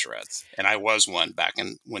tear it to shreds. And I was one back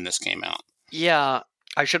when this came out. Yeah,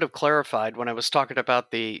 I should have clarified when I was talking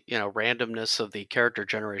about the, randomness of the character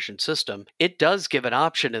generation system. It does give an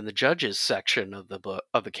option in the judges section of the book,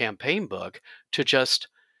 of the campaign book, to just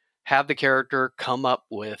have the character come up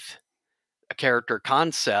with a character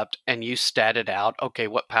concept and you stat it out. Okay,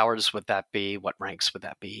 what powers would that be? What ranks would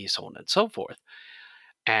that be? So on and so forth.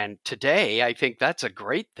 And today, I think that's a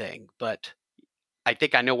great thing, but I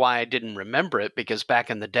think I know why I didn't remember it, because back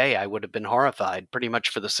in the day, I would have been horrified pretty much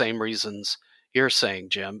for the same reasons you're saying,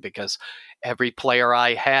 Jim, because every player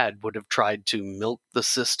I had would have tried to milk the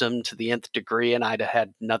system to the nth degree, and I'd have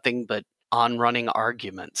had nothing but on-running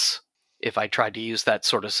arguments if I tried to use that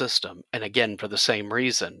sort of system. And again, for the same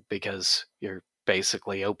reason, because you're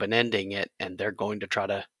basically open-ending it, and they're going to try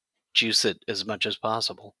to juice it as much as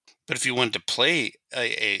possible. But if you wanted to play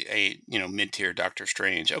a mid-tier Doctor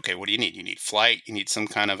Strange, okay, what do you need? You need flight, you need some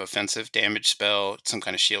kind of offensive damage spell, some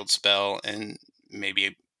kind of shield spell, and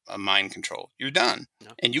maybe a mind control. You're done.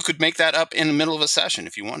 No. And you could make that up in the middle of a session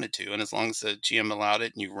if you wanted to. And as long as the GM allowed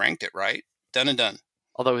it and you ranked it right, done and done.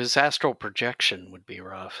 Although his astral projection would be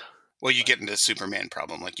rough. Well, you get into the Superman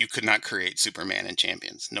problem. Like, you could not create Superman in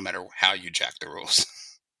Champions, no matter how you jack the rules.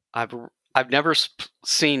 I've never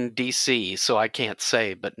seen DC, so I can't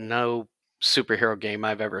say, but no superhero game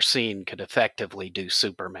I've ever seen could effectively do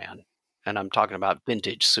Superman. And I'm talking about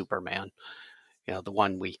vintage Superman. The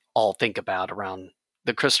one we all think about around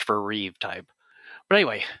the Christopher Reeve type. But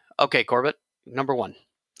anyway, okay, Corbett, number 1.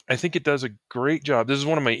 I think it does a great job. This is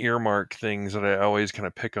one of my earmark things that I always kind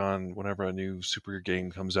of pick on whenever a new superhero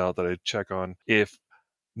game comes out that I check on. If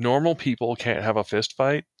normal people can't have a fist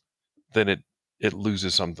fight, then it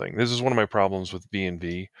loses something. This is one of my problems with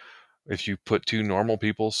B&V. If you put 2 normal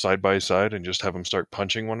people side by side and just have them start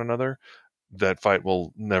punching one another, that fight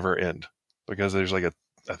will never end, because there's like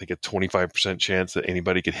I think a 25% chance that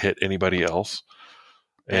anybody could hit anybody else.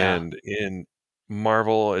 Yeah. And in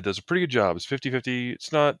Marvel, it does a pretty good job. It's 50-50.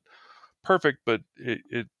 It's not perfect, but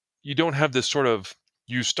you don't have this sort of,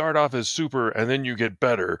 you start off as super and then you get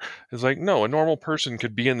better. It's like, no, a normal person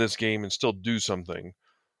could be in this game and still do something.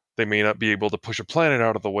 They may not be able to push a planet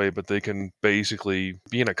out of the way, but they can basically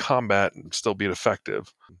be in a combat and still be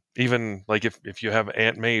effective. Even like if you have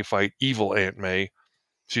Aunt May fight evil Aunt May,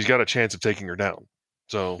 she's got a chance of taking her down.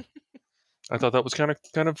 So I thought that was kind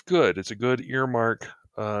of good. It's a good earmark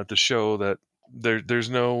to show that there's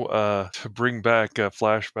no to bring back a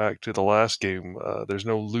flashback to the last game. There's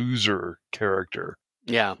no loser character.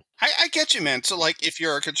 Yeah, I get you, man. So like, if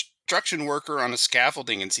you're a construction worker on a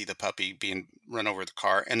scaffolding and see the puppy being run over the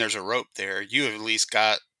car, and there's a rope there, you have at least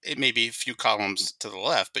got, it may be a few columns to the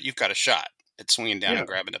left, but you've got a shot at swinging down and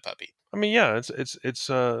grabbing the puppy. I mean, yeah, it's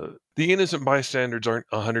the innocent bystanders aren't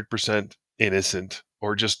 100% innocent,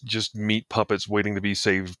 or just meat puppets waiting to be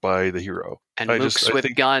saved by the hero. And mooks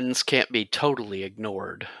with guns can't be totally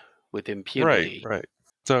ignored with impunity. Right.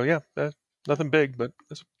 So yeah, nothing big, but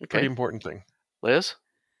it's a pretty important thing. Liz?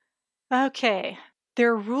 Okay.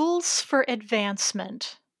 Their rules for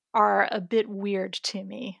advancement are a bit weird to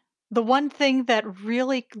me. The one thing that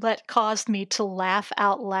really caused me to laugh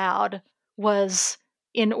out loud was,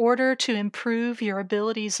 in order to improve your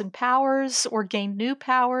abilities and powers or gain new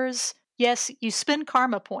powers, yes, you spend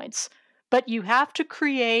karma points, but you have to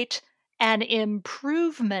create an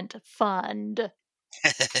improvement fund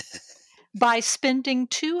by spending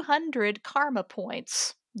 200 karma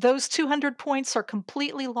points. Those 200 points are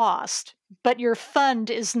completely lost, but your fund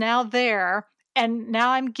is now there. And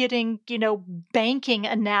now I'm getting, banking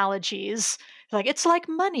analogies. Like, it's like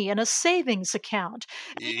money in a savings account.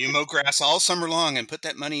 You mow grass all summer long and put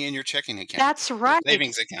that money in your checking account. That's Your right.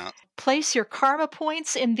 savings account. Place your karma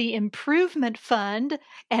points in the improvement fund,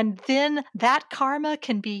 and then that karma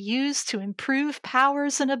can be used to improve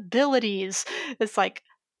powers and abilities. It's like,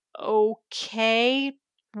 okay,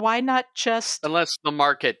 why not just. Unless the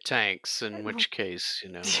market tanks, in which case,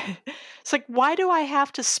 It's like, why do I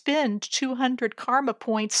have to spend 200 karma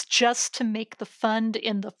points just to make the fund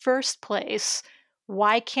in the first place?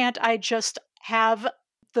 Why can't I just have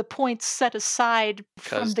the points set aside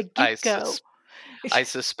from because the get-go? I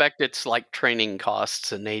suspect it's like training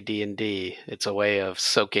costs in AD&D. It's a way of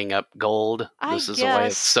soaking up gold. I This is a way of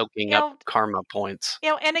guess. soaking up karma points.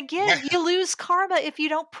 And again, you lose karma if you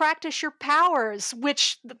don't practice your powers,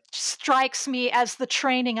 which strikes me as the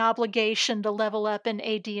training obligation to level up in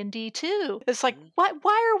AD&D too. It's like,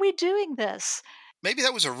 why are we doing this? Maybe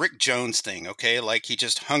that was a Rick Jones thing, okay? Like he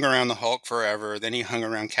just hung around the Hulk forever, then he hung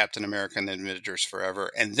around Captain America and the Avengers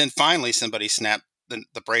forever, and then finally somebody snapped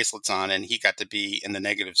the bracelets on and he got to be in the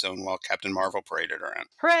negative zone while Captain Marvel paraded around.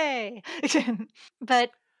 Hooray!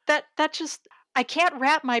 But that just, I can't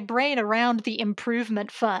wrap my brain around the improvement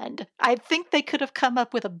fund. I think they could have come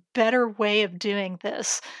up with a better way of doing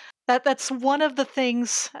this. That's one of the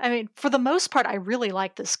things. I mean, for the most part, I really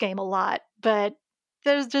like this game a lot, but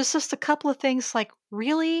there's just a couple of things like,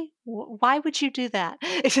 really? Why would you do that?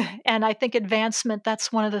 And I think advancement,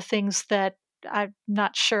 that's one of the things that I'm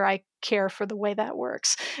not sure I care for the way that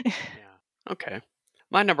works. Yeah. Okay.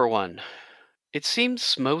 My number one. It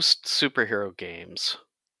seems most superhero games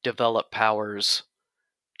develop powers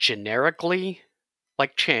generically,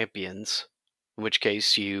 like Champions, in which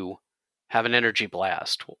case you have an energy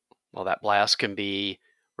blast. Well, that blast can be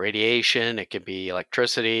radiation, it can be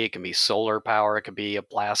electricity, it can be solar power, it can be a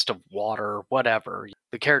blast of water, whatever.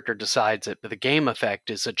 The character decides it, but the game effect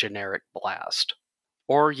is a generic blast.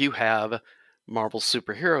 Or you have Marvel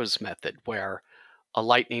Superheroes method, where a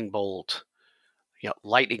lightning bolt,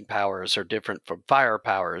 lightning powers are different from fire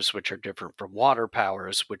powers, which are different from water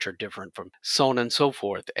powers, which are different from so on and so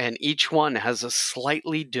forth. And each one has a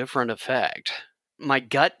slightly different effect. My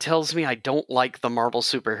gut tells me I don't like the Marvel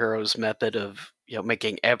Superheroes method of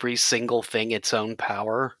making every single thing its own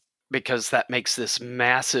power, because that makes this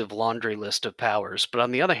massive laundry list of powers. But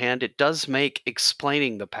on the other hand, it does make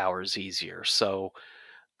explaining the powers easier. So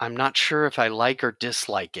I'm not sure if I like or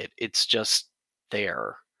dislike it. It's just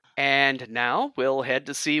there. And now we'll head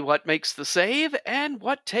to see what makes the save and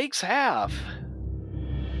what takes half.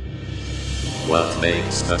 What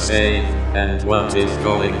makes the save and what is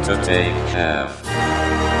going to take half.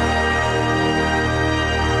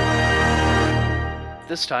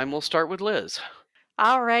 This time we'll start with Liz.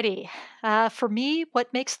 Alrighty. For me,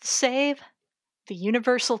 what makes the save? The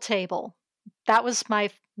universal table. That was my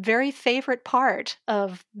very favorite part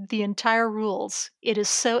of the entire rules. It is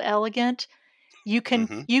so elegant. You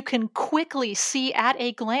can quickly see at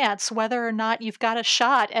a glance whether or not you've got a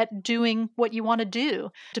shot at doing what you want to do.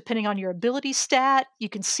 Depending on your ability stat, you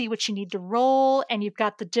can see what you need to roll, and you've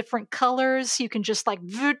got the different colors. You can just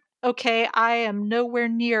okay, I am nowhere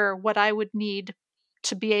near what I would need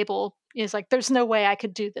to be able. Is like, there's no way I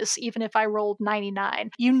could do this, even if I rolled 99.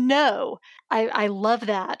 I love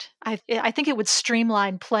that. I think it would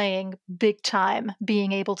streamline playing big time,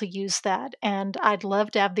 being able to use that. And I'd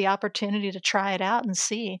love to have the opportunity to try it out and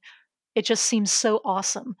see. It just seems so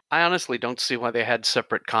awesome. I honestly don't see why they had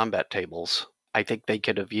separate combat tables. I think they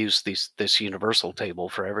could have used this universal table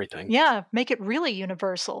for everything. Yeah, make it really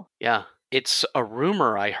universal. Yeah. It's a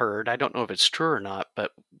rumor I heard, I don't know if it's true or not,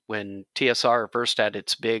 but when TSR first had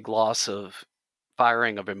its big loss of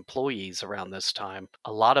firing of employees around this time,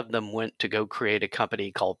 a lot of them went to go create a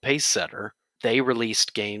company called Pacesetter. They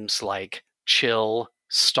released games like Chill,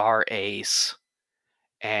 Star Ace,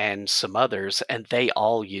 and some others, and they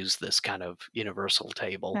all used this kind of universal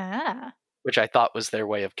table, which I thought was their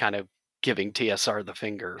way of kind of giving TSR the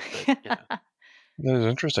finger. But, That is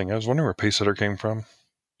interesting. I was wondering where Pacesetter came from.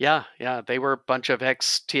 Yeah, they were a bunch of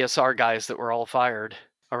ex-TSR guys that were all fired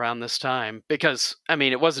around this time. Because, I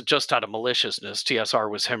mean, it wasn't just out of maliciousness. TSR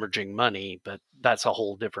was hemorrhaging money, but that's a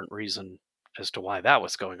whole different reason as to why that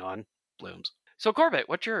was going on. Blooms. So, Corbett,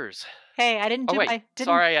 what's yours? Hey, I didn't do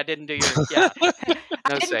Sorry, I didn't do yours. Yeah.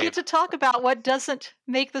 I didn't get to talk about what doesn't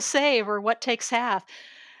make the save or what takes half.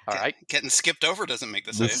 All right. Getting skipped over doesn't make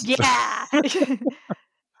the This- save. Yeah.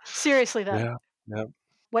 Seriously, though. Yeah.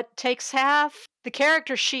 What takes half? The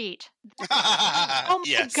character sheet. Oh my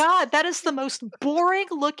Yes. god, that is the most boring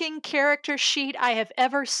looking character sheet I have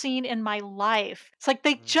ever seen in my life. It's like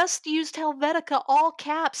they just used Helvetica all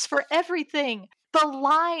caps for everything. The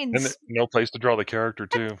lines. And no place to draw the character,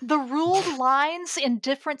 too. The ruled lines in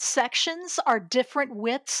different sections are different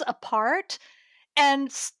widths apart.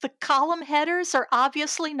 And the column headers are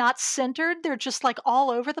obviously not centered. They're just like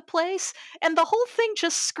all over the place. And the whole thing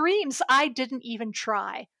just screams, I didn't even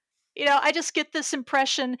try. I just get this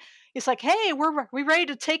impression. It's like, hey, we ready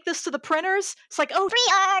to take this to the printers? It's like, oh,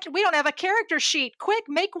 we don't have a character sheet. Quick,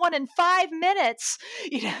 make one in 5 minutes.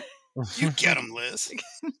 You get them, Liz.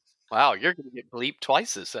 Wow, you're going to get bleeped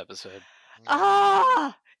twice this episode.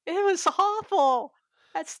 It was awful.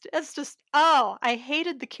 That's just, I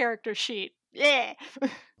hated the character sheet. Yeah.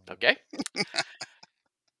 Okay.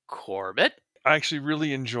 Corbett? I actually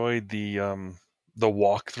really enjoyed the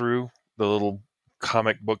walkthrough, the little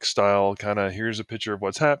comic book style kind of, here's a picture of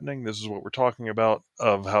what's happening, this is what we're talking about,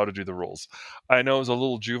 of how to do the rules. I know it was a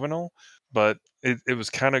little juvenile, but it was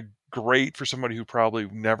kind of great for somebody who probably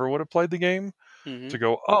never would have played the game to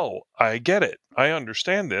go, oh, I get it. I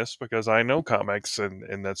understand this because I know comics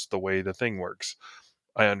and that's the way the thing works.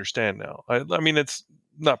 I understand now. I mean, it's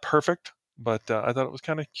not perfect, but I thought it was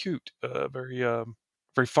kind of cute,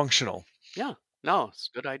 very functional. Yeah, no, it's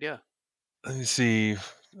a good idea. Let me see.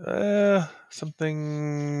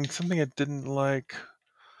 Something I didn't like.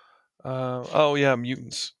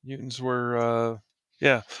 Mutants. Mutants were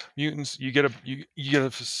mutants. You get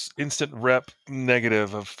a instant rep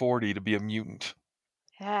negative of 40 to be a mutant.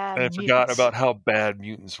 And I forgot about how bad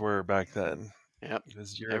mutants were back then. Yep.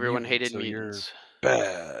 Because you're Everyone a mutant, hated so mutants. You're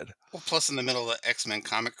bad. Well, plus in the middle of the X-Men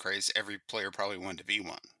comic craze, every player probably wanted to be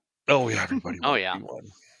one. Oh yeah, everybody Oh, wanted yeah. to be one.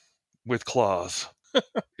 With claws.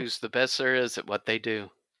 Who's the best there is at what they do?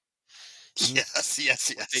 Yes.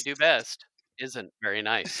 What they do best isn't very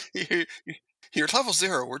nice. You're at level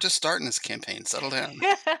 0. We're just starting this campaign. Settle down.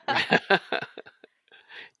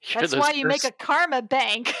 That's why you make a karma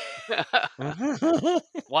bank.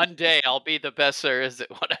 One day I'll be the best there is at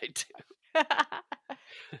what I do.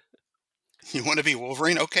 You want to be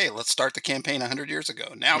Wolverine? Okay, let's start the campaign 100 years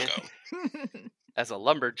ago. Now go. As a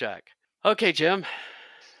lumberjack. Okay, Jim.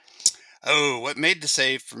 Oh, what made the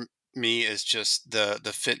save for me is just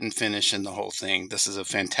the fit and finish and the whole thing. This is a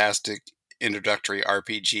fantastic introductory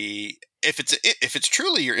RPG. If it's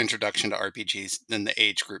truly your introduction to RPGs, then the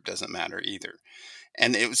age group doesn't matter either.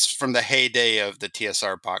 And it was from the heyday of the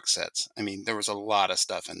TSR box sets. I mean, there was a lot of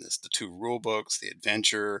stuff in this. The 2 rule books, the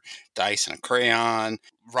adventure, dice and a crayon,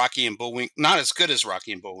 Rocky and Bullwinkle. Not as good as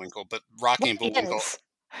Rocky and Bullwinkle, but Rocky and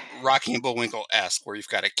Bullwinkle-esque, where you've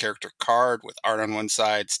got a character card with art on one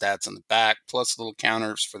side, stats on the back, plus little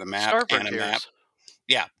counters for the map and a map.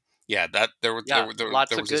 Yeah. There was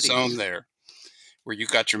a zone there where you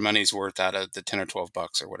got your money's worth out of the $10 or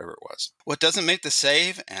 $12 or whatever it was. What doesn't make the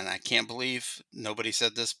save, and I can't believe nobody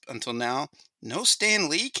said this until now, no Stan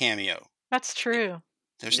Lee cameo. That's true.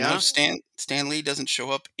 There's no Stan Lee doesn't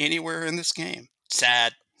show up anywhere in this game.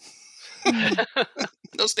 Sad.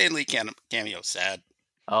 No Stan Lee cameo. Sad.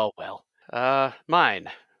 Oh, well.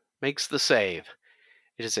 Mine makes the save.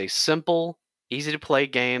 It is a simple, easy-to-play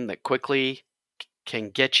game that quickly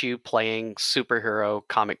can get you playing superhero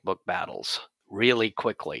comic book battles really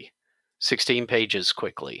quickly. 16 pages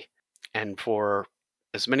quickly. And for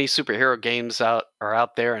as many superhero games are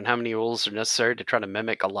out there and how many rules are necessary to try to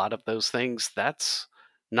mimic a lot of those things, that's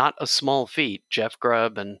not a small feat. Jeff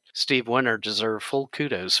Grubb and Steve Winter deserve full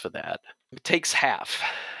kudos for that. It takes half.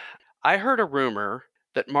 I heard a rumor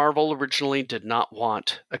that Marvel originally did not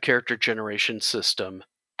want a character generation system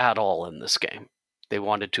at all in this game. They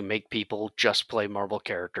wanted to make people just play Marvel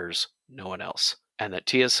characters, no one else. And that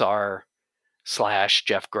TSR /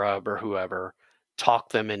 Jeff Grubb or whoever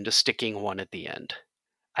talked them into sticking one at the end.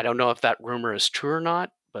 I don't know if that rumor is true or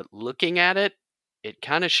not, but looking at it, it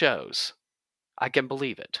kind of shows. I can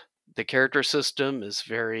believe it. The character system is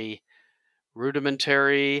very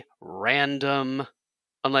rudimentary, random,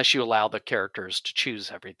 unless you allow the characters to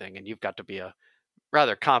choose everything, and you've got to be a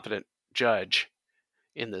rather competent judge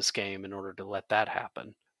in this game in order to let that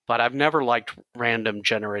happen. But I've never liked random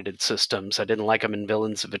generated systems. I didn't like them in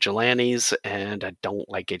Villains and Vigilantes, and I don't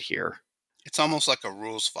like it here. It's almost like a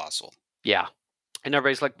rules fossil. Yeah. And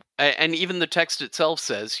everybody's like, and even the text itself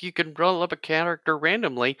says, you can roll up a character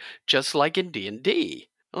randomly, just like in D&D.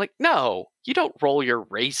 I'm like, no, you don't roll your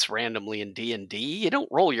race randomly in D&D. You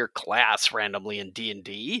don't roll your class randomly in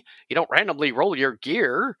D&D. You don't randomly roll your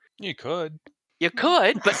gear. You could. You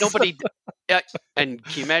could, but nobody... Yeah, and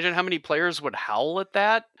can you imagine how many players would howl at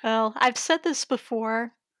that? Well, I've said this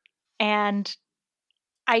before, and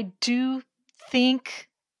I do think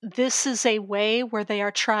this is a way where they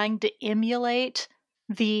are trying to emulate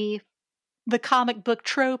the comic book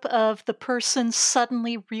trope of the person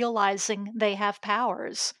suddenly realizing they have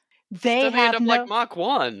powers. They Then they end have up no like Mach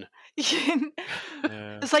 1.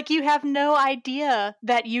 It's like you have no idea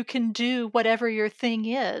that you can do whatever your thing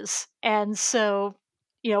is. And so,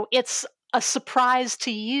 it's a surprise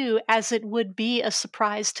to you as it would be a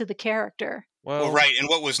surprise to the character. Well, right. And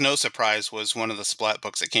what was no surprise was one of the Splat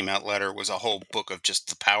books that came out later was a whole book of just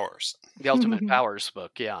the powers. The Ultimate Powers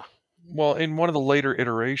book, yeah. Well, in one of the later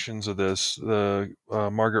iterations of this, the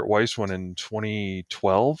Margaret Weiss one in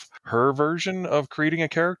 2012, her version of creating a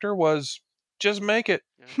character was just make it.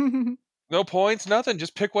 No points, nothing.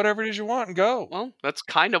 Just pick whatever it is you want and go. Well, that's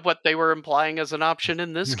kind of what they were implying as an option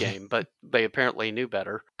in this game, but they apparently knew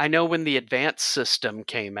better. I know when the advanced system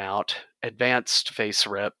came out, advanced face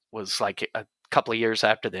rip was like a couple of years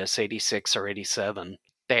after this, 86 or 87.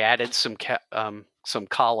 They added some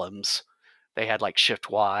columns. They had like Shift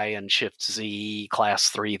Y and Shift Z, class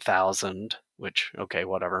 3000, which, okay,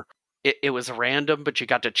 whatever. It was random, but you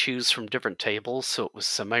got to choose from different tables, so it was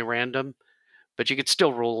semi-random. But you could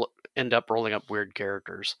still end up rolling up weird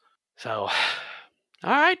characters. So, all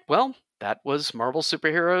right, well, that was Marvel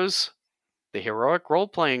Superheroes, the heroic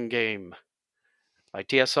role-playing game by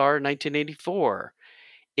TSR 1984.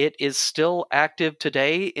 It is still active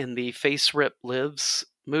today in the Face Rip Lives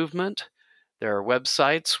movement. There are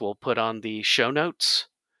websites we'll put on the show notes,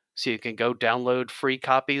 so you can go download free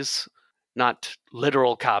copies, not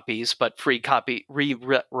literal copies, but free copy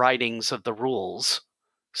rewritings of the rules,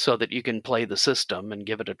 so that you can play the system and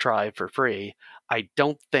give it a try for free. I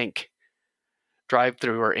don't think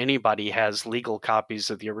DriveThru or anybody has legal copies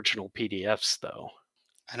of the original PDFs, though.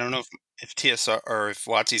 I don't know if TSR or if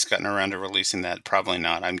WotC's gotten around to releasing that. Probably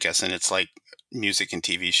not. I'm guessing it's like music and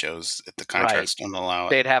TV shows that the contracts don't allow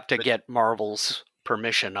it. They'd have to get Marvel's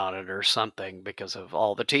permission on it or something because of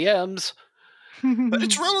all the TMs. But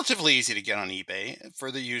it's relatively easy to get on eBay for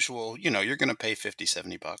the usual, you're going to pay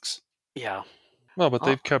 $50-$70. Yeah. Well, but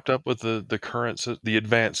they've kept up with the current, the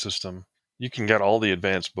advanced system. You can get all the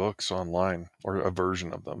advanced books online, or a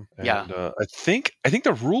version of them. And, yeah. I think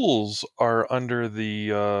the rules are under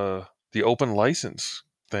the open license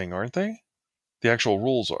thing, aren't they? The actual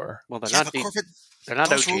rules are. Well, they're not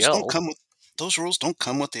those OGL. Those rules don't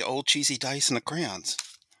come with the old cheesy dice and the crayons.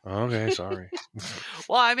 Okay, sorry.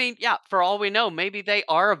 Well, I mean, yeah, for all we know, maybe they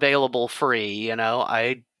are available free.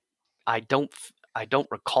 I don't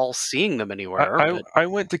recall seeing them anywhere. I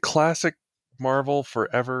went to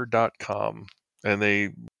classicmarvelforever.com and they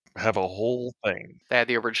have a whole thing. They had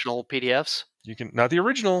the original PDFs? You can, not the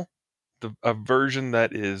original, a version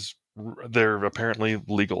that is, they're apparently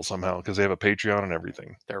legal somehow because they have a Patreon and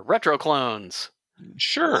everything. They're retro clones.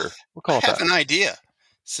 Sure. We'll call it that. I have an idea.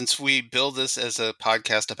 Since we build this as a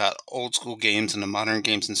podcast about old school games and the modern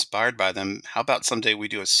games inspired by them, how about someday we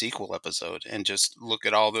do a sequel episode and just look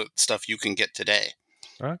at all the stuff you can get today?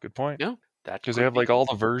 Good point. Yeah. Because they have like all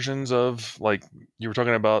the versions of, like you were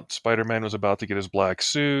talking about, Spider-Man was about to get his black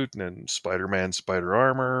suit, and then Spider-Man spider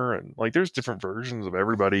armor, and like there's different versions of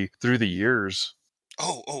everybody through the years.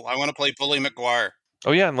 Oh, I want to play Bully McGuire.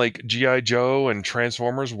 Oh yeah, and like G.I. Joe and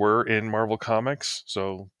Transformers were in Marvel Comics,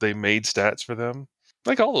 so they made stats for them.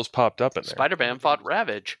 Like all those popped up in there. Spider-Man fought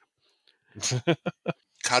Ravage.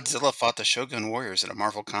 Godzilla fought the Shogun Warriors in a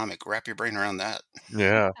Marvel comic. Wrap your brain around that.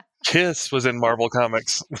 Yeah. Kiss was in Marvel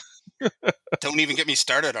Comics. Don't even get me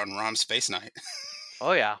started on Rom Space Knight.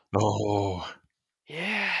 Oh, yeah. Oh.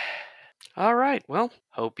 Yeah. All right. Well,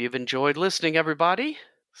 hope you've enjoyed listening, everybody.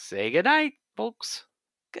 Say goodnight, folks.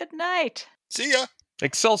 Good night. See ya.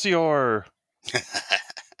 Excelsior.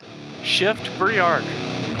 Shift Briark.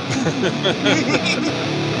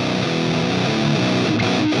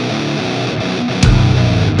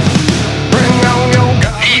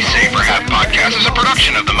 The Save for Half podcast is a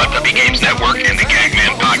production of the Mud Puppy Games Network and the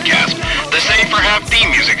Gagman Podcast. The Save for Half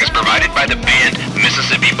theme music is provided by the band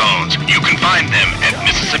Mississippi Bones. You can find them at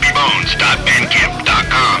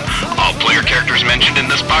mississippibones.bandcamp.com. All player characters mentioned in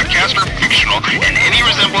this podcast are fictional, and any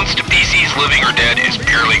resemblance to PCs living or dead is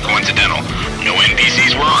purely coincidental. No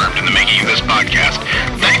NPCs were harmed in the making of this podcast.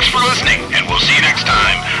 Thanks for listening, and we'll see you next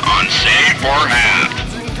time on Save for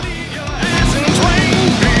Half.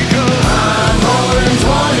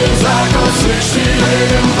 It's like a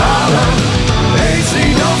 68 Impala. AC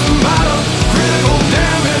doesn't matter. Critical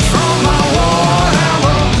damage from my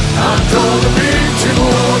warhammer. I told the big triple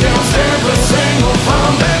against every single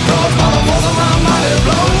farm that cause my force of my mighty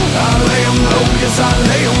blow. I lay 'em low, yes I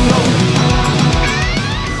lay 'em low.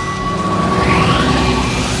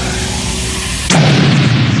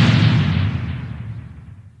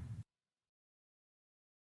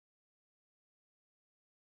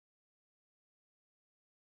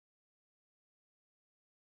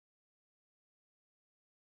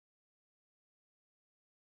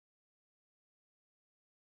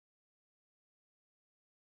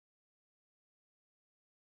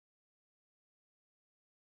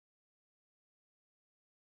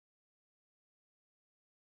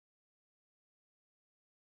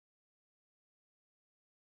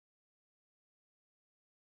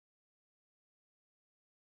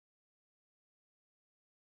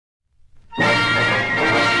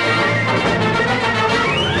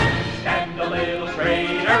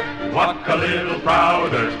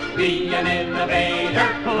 Be an innovator,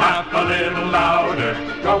 laugh a little louder,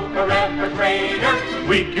 go forever greater.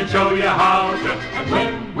 We can show you how to. And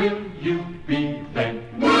when will you be then?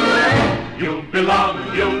 You belong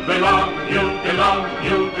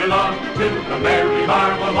to the Merry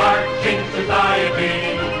Marvel Marching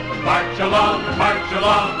Society. March along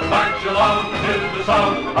to the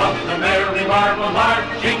song of the Merry Marvel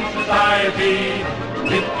Marching Society.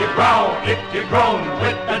 If you growl, if you groan,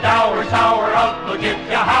 with the dour, sour outlook, if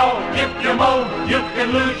you howl, if you moan, you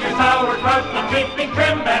can lose your sour crust of keeping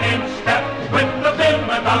trim and in step with the vim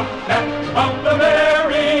and outstep of the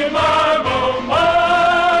Merry Marvel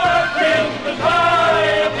Marching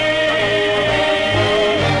Society.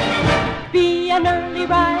 Be an early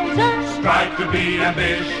riser, Strive to be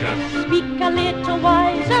ambitious, speak a little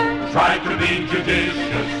wiser, try to be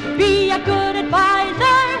judicious, be a good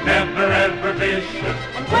advisor. never ever vicious.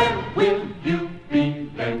 And when will you be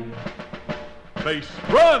then? Base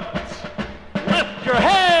runs! Lift your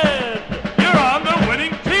head! You're on the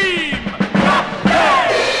winning team!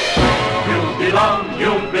 You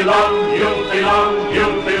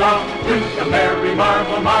belong to the Merry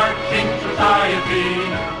Marvel Marching Society.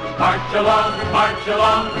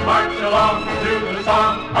 March along to the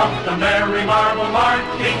song of the Merry Marvel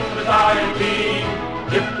Marching Society.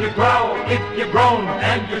 If you growl, if you groan,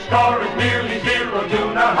 and your score is nearly zero,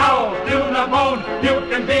 do not howl, do not moan, you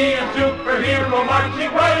can be a superhero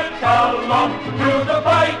marching right along through the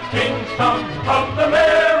fighting song of the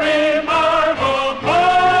Merry Marvel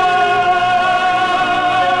Marching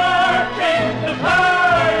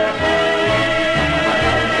Society.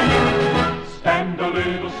 Stand a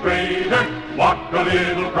little straighter, walk a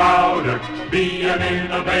little prouder, be an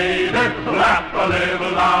innovator, laugh a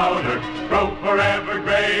little louder, grow forever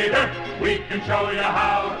greater. We can show you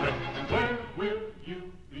how to